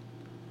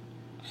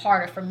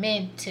harder for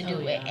men to do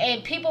it.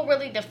 And people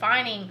really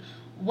defining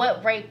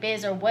what rape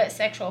is or what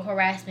sexual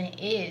harassment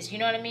is. You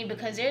know what I mean?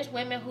 Because there's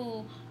women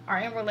who are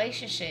in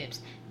relationships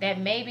that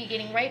may be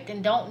getting raped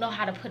and don't know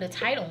how to put a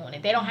title on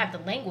it. They don't have the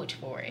language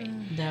for it.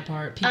 That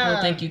part.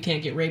 People think you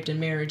can't get raped in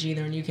marriage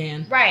either, and you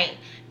can. Right.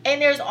 And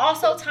there's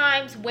also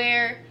times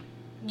where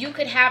you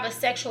could have a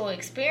sexual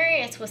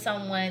experience with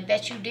someone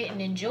that you didn't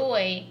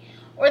enjoy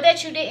or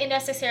that you didn't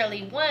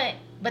necessarily want,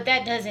 but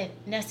that doesn't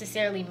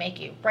necessarily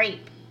make it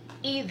rape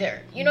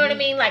either. You know what I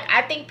mean? Like,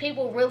 I think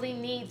people really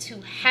need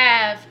to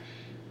have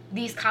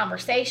these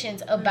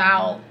conversations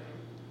about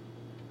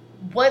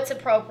what's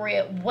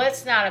appropriate,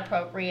 what's not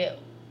appropriate,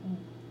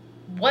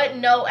 what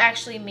no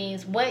actually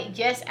means, what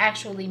yes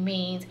actually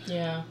means.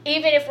 Yeah.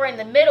 Even if we're in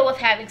the middle of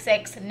having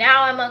sex,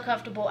 now I'm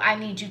uncomfortable, I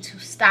need you to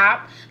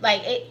stop.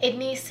 Like, it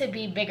needs to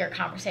be bigger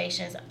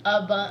conversations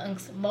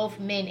amongst both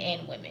men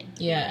and women.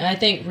 Yeah, and I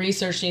think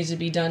research needs to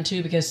be done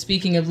too, because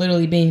speaking of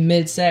literally being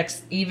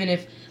mid-sex, even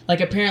if,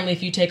 like, apparently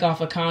if you take off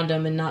a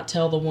condom and not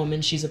tell the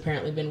woman, she's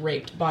apparently been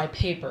raped by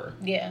paper.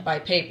 Yeah. By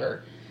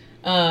paper.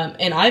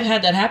 And I've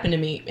had that happen to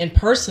me, and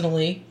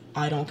personally,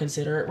 I don't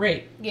consider it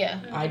rape. Yeah.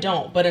 I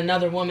don't. But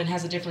another woman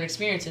has a different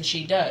experience, and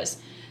she does.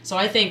 So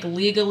I think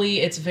legally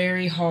it's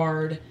very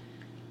hard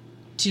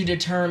to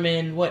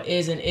determine what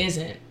is and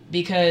isn't,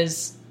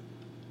 because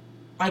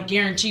I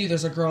guarantee you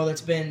there's a girl that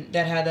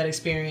had that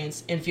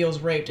experience and feels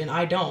raped, and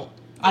I don't.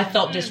 I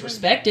felt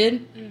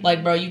disrespected.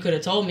 Like, bro, you could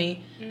have told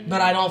me. But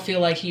I don't feel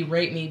like he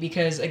raped me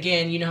because,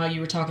 again, you know how you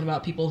were talking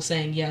about people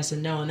saying yes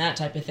and no and that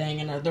type of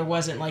thing. And there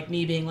wasn't, like,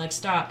 me being like,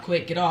 stop,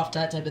 quit, get off,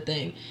 that type of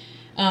thing.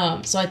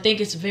 So I think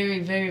it's very,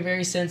 very,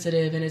 very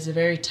sensitive, and it's a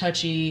very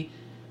touchy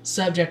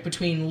subject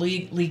between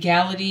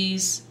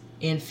legalities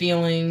and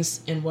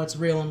feelings and what's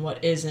real and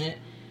what isn't.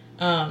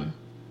 And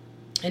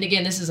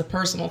again, this is a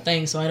personal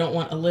thing, so I don't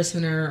want a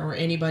listener or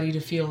anybody to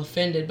feel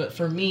offended. But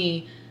for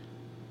me,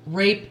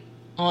 rape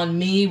on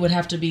me would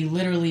have to be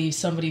literally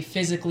somebody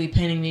physically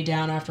pinning me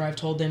down after I've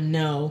told them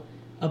no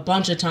a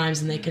bunch of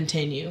times and they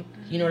continue.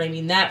 You know what I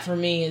mean? That for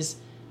me is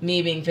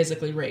me being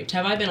physically raped.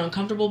 Have I been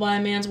uncomfortable by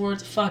a man's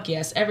words? Fuck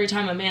yes. Every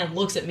time a man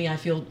looks at me, I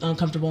feel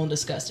uncomfortable and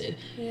disgusted.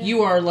 Yeah.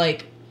 You are,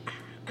 like,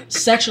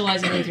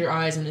 sexualizing with your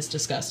eyes, and it's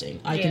disgusting.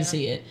 I can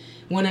see it.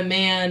 When a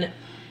man,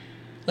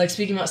 like,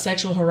 speaking about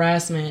sexual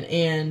harassment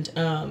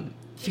and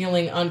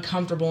feeling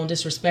uncomfortable and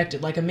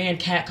disrespected, like a man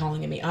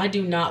catcalling at me, I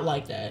do not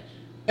like that.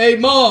 Hey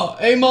ma,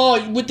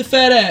 with the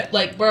fat ass.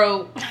 Like,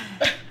 bro,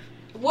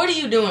 what are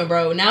you doing,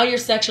 bro? Now you're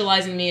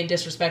sexualizing me and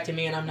disrespecting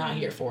me, and I'm not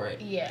here for it.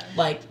 Yeah.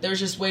 Like, there's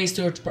just ways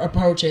to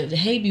approach it.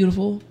 Hey,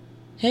 beautiful.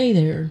 Hey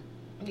there.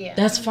 Yeah.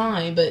 That's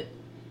fine, but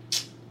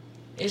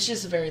it's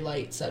just a very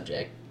light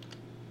subject.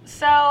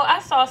 So, I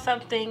saw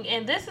something,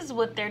 and this is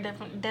what their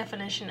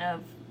definition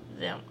of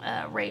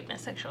rape and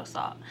sexual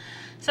assault.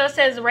 So, it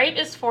says, rape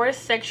is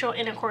forced sexual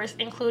intercourse,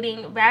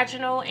 including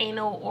vaginal,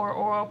 anal, or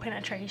oral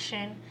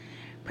penetration.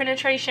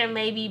 Penetration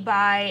may be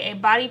by a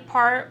body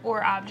part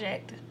or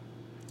object.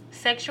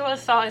 Sexual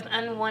assault is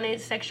unwanted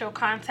sexual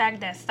contact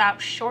that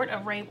stops short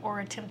of rape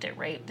or attempted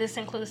rape. This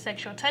includes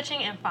sexual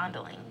touching and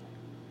fondling.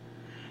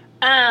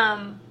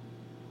 Yeah,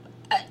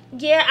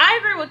 I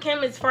agree with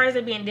Kim as far as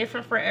it being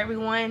different for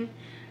everyone,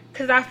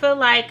 because I feel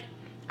like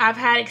I've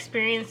had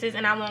experiences,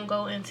 and I won't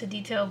go into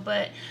detail,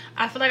 but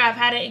I feel like I've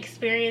had an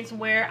experience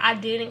where I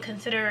didn't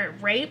consider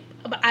it rape,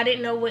 but I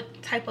didn't know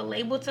what type of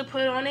label to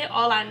put on it.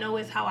 All I know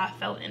is how I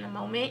felt in the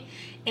moment,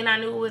 and I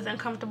knew it was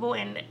uncomfortable,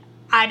 and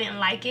I didn't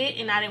like it,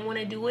 and I didn't want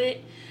to do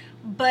it.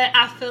 But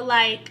I feel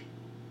like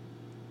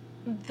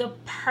the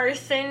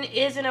person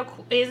isn't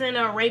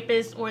a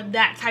rapist or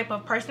that type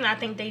of person. I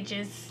think they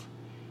just,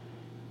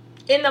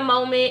 in the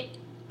moment,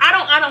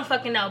 I don't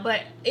fucking know,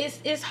 but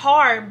it's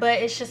hard,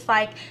 but it's just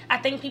like, I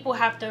think people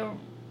have to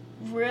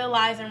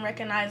realize and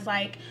recognize,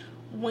 like,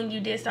 when you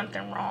did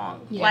something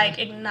wrong, like,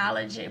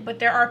 acknowledge it. But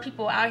there are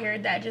people out here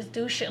that just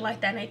do shit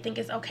like that and they think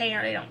it's okay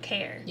or they don't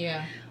care.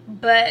 Yeah.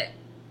 But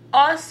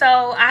also,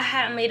 I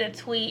had made a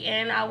tweet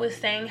and I was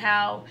saying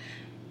how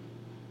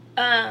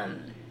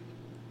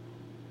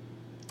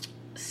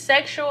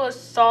sexual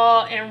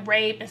assault and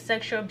rape and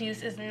sexual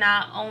abuse is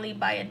not only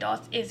by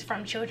adults, it's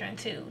from children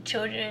too.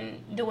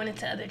 Children doing it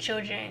to other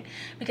children,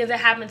 because it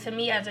happened to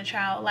me as a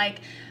child.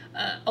 Like,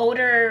 an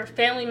older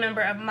family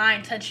member of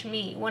mine touched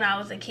me when I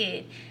was a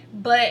kid,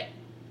 but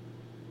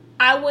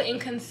I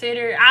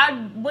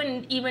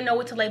wouldn't even know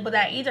what to label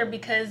that either,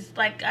 because,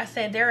 like I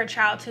said, they're a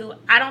child too.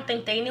 I don't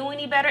think they knew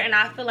any better, and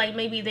I feel like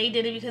maybe they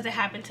did it because it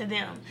happened to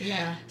them.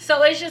 Yeah.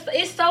 So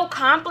it's so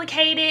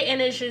complicated,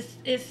 and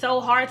it's so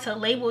hard to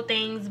label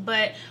things,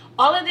 but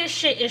all of this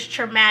shit is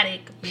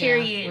traumatic,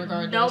 period.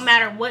 Yeah, no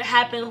matter what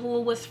happened, who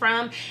it was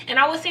from. And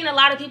I was seeing a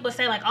lot of people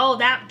say, like, oh,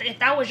 if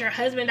that was your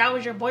husband, that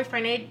was your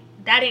boyfriend,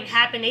 that didn't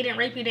happen, they didn't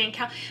rape you, didn't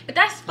count. But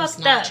that's fucked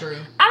up. That's not true.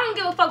 I don't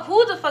give a fuck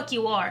who the fuck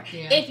you are.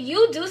 Yeah. If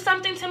you do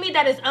something to me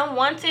that is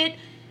unwanted,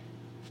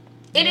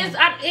 it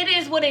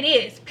is what it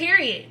is,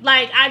 period.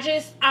 Like,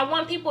 I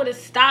want people to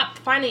stop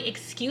finding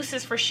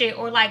excuses for shit,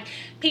 or like,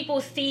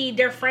 people see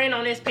their friend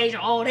on this page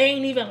and, oh, they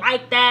ain't even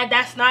like that,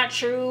 that's not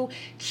true.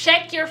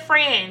 Check your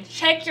friends,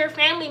 check your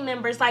family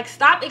members. Like,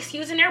 stop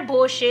excusing their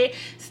bullshit,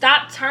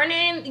 stop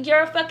turning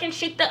your fucking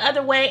shit the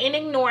other way and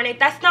ignoring it.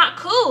 That's not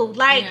cool.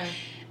 Like,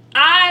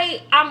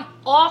 I'm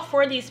all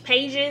for these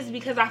pages,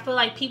 because I feel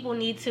like people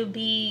need to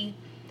be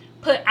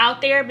put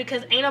out there,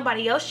 because ain't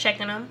nobody else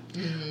checking them.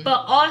 Mm-hmm.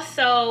 But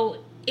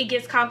also, it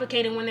gets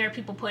complicated when there are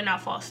people putting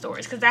out false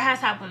stories, because that has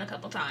happened a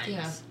couple times.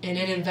 Yeah, and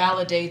it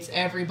invalidates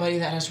everybody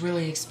that has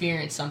really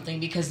experienced something,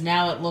 because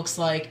now it looks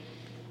like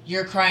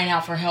you're crying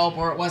out for help,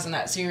 or it wasn't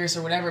that serious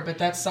or whatever, but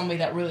that's somebody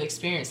that really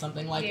experienced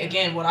something. Like,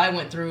 again, what I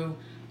went through,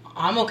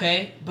 I'm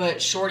okay,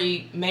 but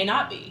Shorty may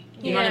not be.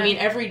 You know what I mean?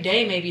 Every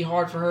day may be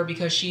hard for her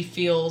because she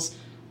feels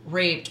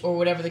raped or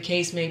whatever the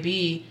case may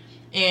be.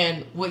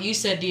 And what you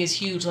said, Dee, is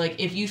huge.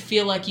 Like, if you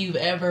feel like you've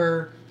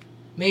ever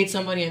made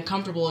somebody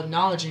uncomfortable,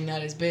 acknowledging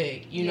that is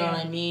big. You know what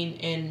I mean?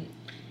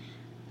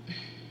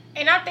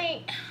 And I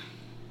think,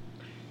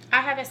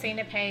 I haven't seen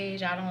the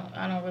page.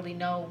 I don't really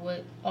know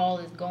what all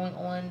is going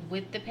on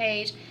with the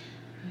page,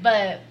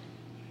 but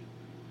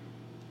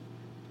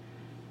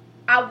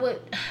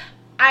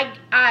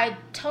I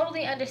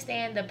totally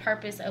understand the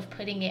purpose of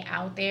putting it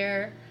out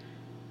there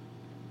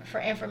for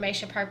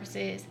information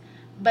purposes,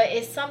 but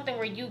it's something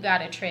where you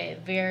gotta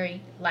tread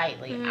very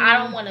lightly. I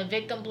don't want to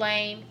victim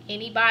blame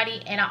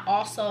anybody, and I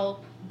also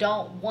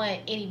don't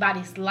want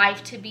anybody's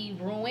life to be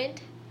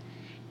ruined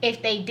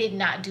if they did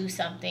not do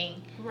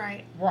something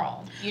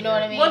wrong. You know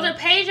what I mean? Well, the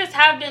pages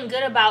have been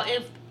good about,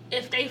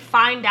 if they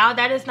find out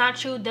that it's not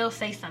true, they'll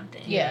say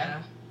something.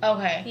 Yeah.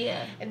 Okay.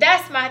 Yeah.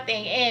 That's my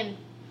thing. And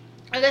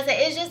like I said,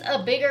 it's just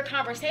a bigger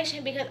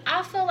conversation, because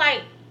I feel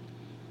like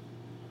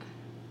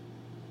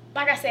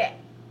I said,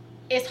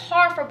 it's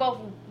hard for both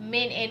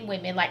men and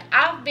women. Like,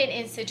 I've been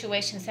in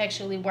situations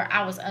sexually where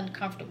I was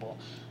uncomfortable.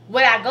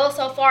 Would I go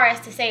so far as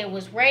to say it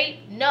was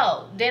rape?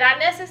 No. Did I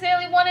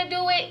necessarily want to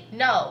do it?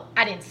 No.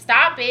 I didn't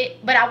stop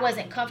it, but I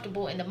wasn't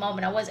comfortable in the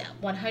moment. I wasn't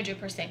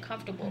 100%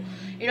 comfortable.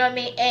 Mm-hmm. You know what I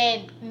mean?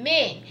 And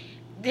men,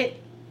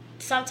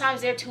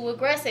 sometimes they're too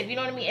aggressive. You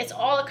know what I mean? It's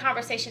all a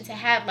conversation to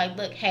have. Like,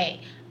 look,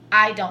 hey,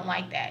 I don't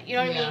like that. You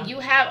know what I mean? You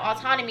have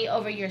autonomy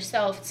over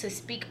yourself to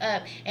speak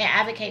up and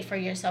advocate for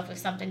yourself if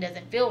something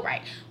doesn't feel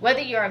right,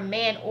 whether you're a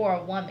man or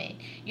a woman.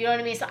 You know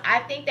what I mean? So I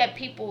think that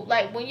people,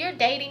 like, when you're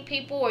dating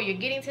people or you're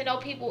getting to know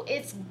people,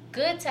 it's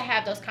good to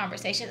have those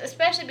conversations,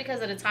 especially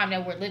because of the time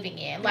that we're living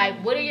in.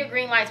 Like, what are your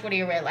green lights? What are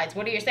your red lights?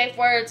 What are your safe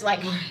words? Like,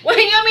 what,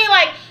 you know what I mean?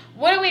 Like,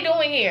 what are we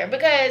doing here?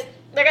 Because,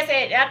 like I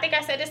said, I think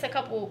I said this a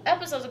couple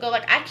episodes ago,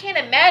 like, I can't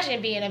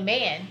imagine being a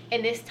man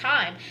in this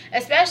time,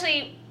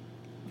 especially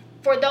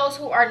for those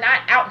who are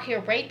not out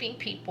here raping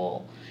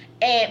people,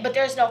 but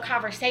there's no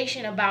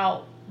conversation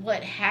about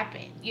what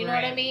happened. You know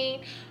what I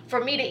mean?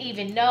 For me to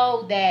even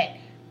know that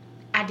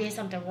I did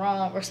something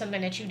wrong or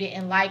something that you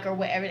didn't like or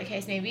whatever the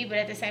case may be, but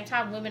at the same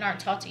time, women aren't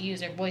taught to use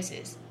their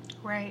voices.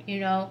 Right. You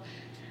know?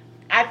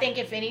 I think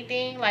if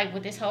anything, like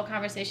with this whole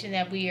conversation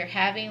that we are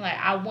having, like,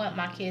 I want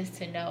my kids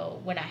to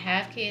know when I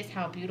have kids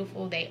how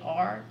beautiful they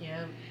are.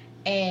 Yeah.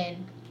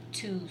 And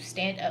to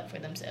stand up for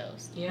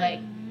themselves. Yeah. Like,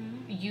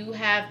 you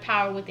have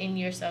power within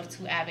yourself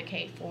to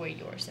advocate for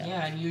yourself.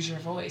 Yeah, and use your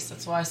voice.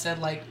 That's why I said,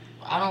 like,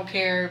 I don't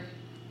care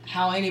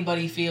how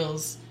anybody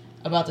feels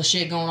about the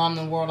shit going on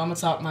in the world. I'm going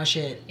to talk my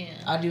shit. Yeah.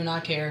 I do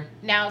not care.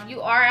 Now, if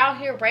you are out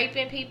here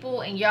raping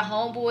people and your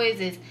homeboys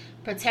is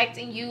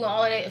protecting you and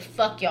all of that,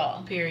 fuck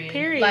y'all.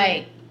 Period.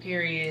 Like,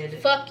 period.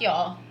 Fuck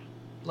y'all.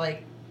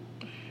 Like,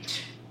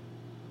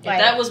 if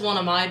that was one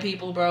of my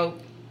people, bro,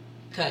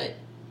 cut.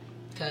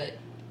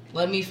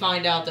 Let me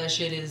find out that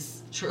shit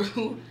is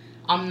true.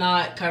 I'm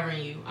not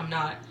covering you. I'm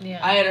not. Yeah.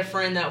 I had a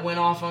friend that went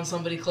off on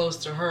somebody close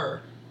to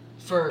her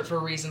for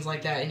reasons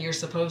like that, and you're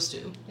supposed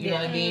to. You know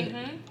what I mean?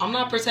 Mm-hmm. I'm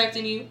not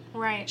protecting you.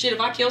 Right. Shit, if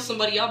I kill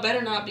somebody, y'all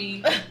better not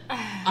be.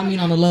 I mean,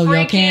 on the low, y'all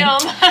Freak can.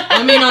 him.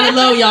 I mean, on the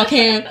low, y'all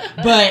can.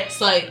 But it's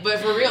like, but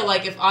for real,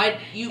 like, if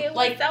It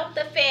was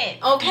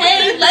self-defense.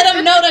 okay, let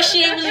them know that she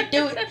didn't really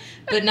do it.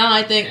 But now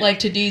I think, like,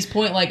 to Dee's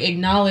point, like,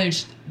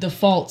 acknowledge the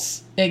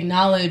faults,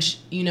 acknowledge,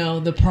 you know,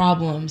 the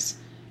problems.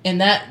 And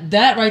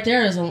that right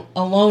there is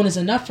alone is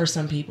enough for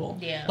some people.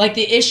 Yeah. Like,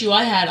 the issue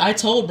I had, I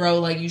told bro,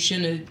 like, you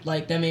shouldn't have,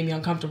 like, that made me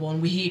uncomfortable.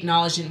 And he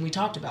acknowledged it and we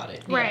talked about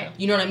it. Right.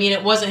 You know what I mean?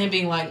 It wasn't him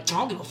being like, I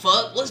don't give a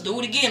fuck, let's do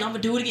it again, I'm gonna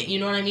do it again. You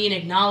know what I mean?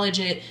 Acknowledge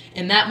it.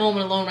 And that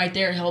moment alone right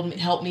there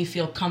helped me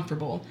feel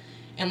comfortable.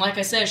 And like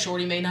I said,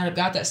 Shorty may not have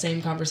got that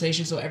same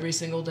conversation, so every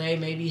single day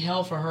may be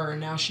hell for her,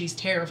 and now she's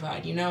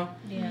terrified, you know?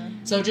 Yeah.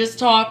 So just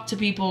talk to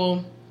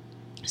people,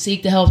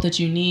 seek the help that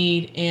you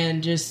need,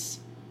 and just,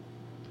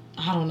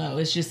 I don't know,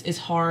 it's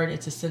hard,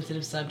 it's a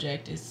sensitive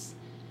subject,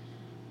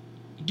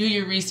 do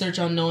your research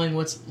on knowing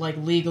what's, like,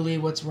 legally,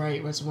 what's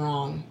right, what's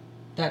wrong,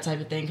 that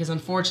type of thing, because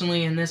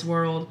unfortunately in this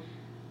world,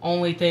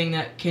 only thing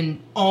that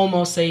can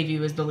almost save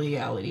you is the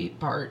legality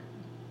part.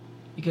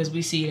 Because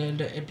we see it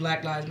at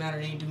Black Lives Matter,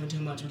 they ain't doing too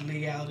much with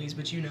legalities,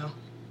 but you know.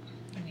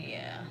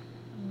 Yeah.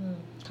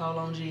 Call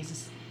on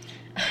Jesus.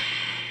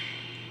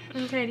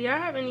 Okay, do y'all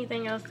have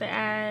anything else to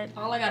add?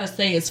 All I gotta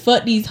say is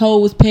fuck these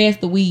hoes past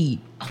the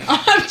weed.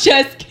 I'm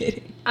just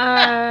kidding.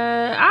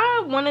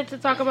 I wanted to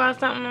talk about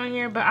something on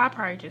here, but I'll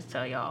probably just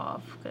tell y'all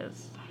off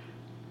because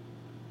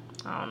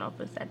I don't know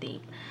if it's that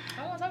deep. I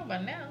don't want to talk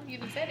about it now. You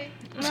just said it.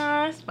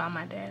 No, it's about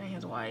my dad and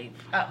his wife.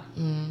 Oh.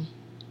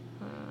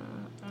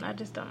 I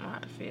just don't know how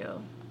to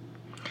feel.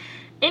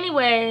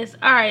 Anyways,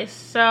 alright,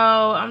 so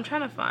I'm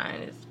trying to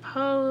find this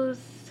post.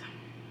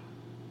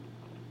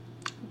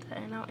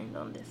 And I'll end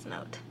on this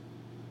note.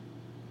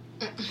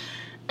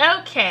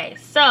 Okay,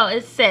 so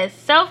it says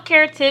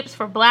self-care tips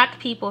for Black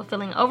people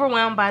feeling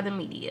overwhelmed by the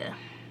media.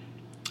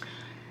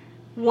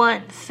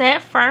 1.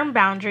 Set firm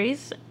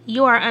boundaries.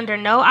 You are under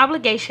no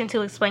obligation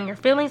to explain your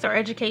feelings or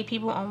educate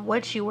people on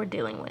what you are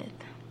dealing with.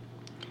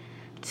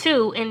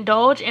 2.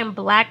 Indulge in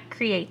Black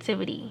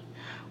creativity.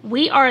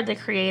 We are the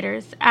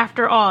creators.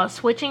 After all,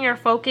 switching your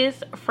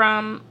focus for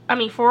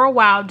a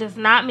while does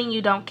not mean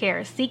you don't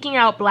care. Seeking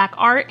out Black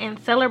art and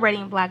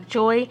celebrating Black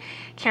joy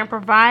can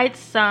provide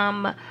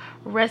some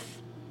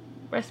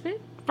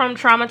respite from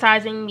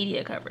traumatizing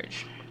media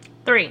coverage.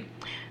 3.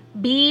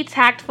 Be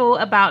tactful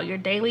about your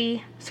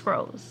daily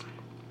scrolls.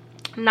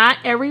 Not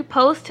every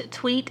post,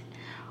 tweet,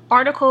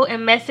 article,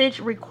 and message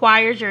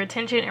requires your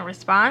attention and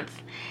response.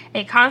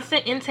 A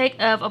constant intake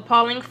of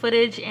appalling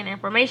footage and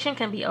information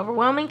can be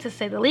overwhelming, to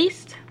say the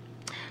least.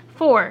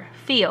 4.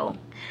 Feel.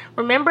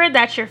 Remember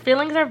that your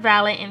feelings are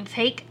valid and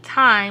take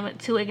time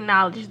to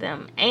acknowledge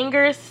them.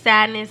 Anger,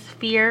 sadness,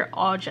 fear,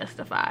 all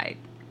justified.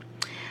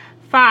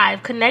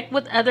 5. Connect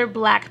with other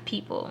Black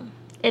people.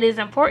 It is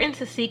important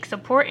to seek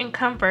support and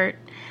comfort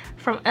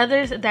from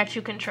others that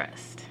you can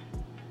trust.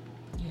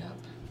 Yep.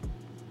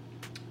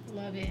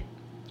 Love it.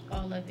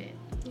 All of it.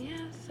 Yeah,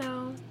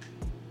 so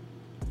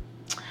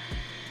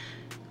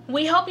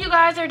we hope you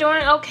guys are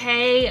doing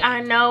okay.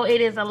 I know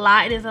it is a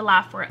lot. It is a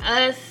lot for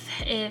us.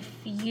 If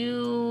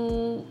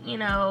you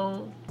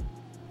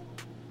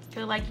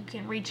feel like you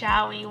can reach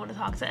out and you want to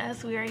talk to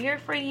us, we are here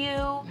for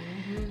you.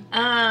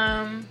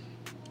 Mm-hmm.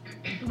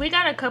 We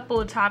got a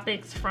couple of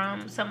topics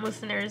from some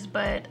listeners,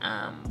 but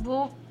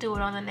we'll do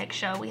it on the next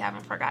show. We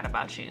haven't forgot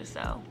about you,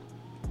 so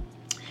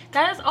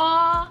that is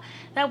all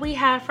that we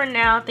have for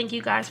now. Thank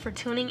you guys for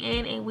tuning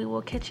in, and we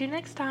will catch you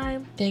next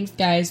time. Thanks,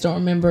 guys.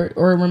 Remember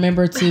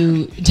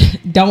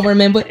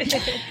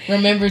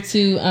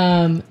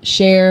to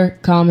share,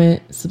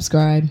 comment,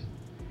 subscribe.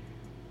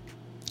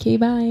 Okay,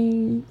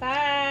 bye.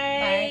 Bye.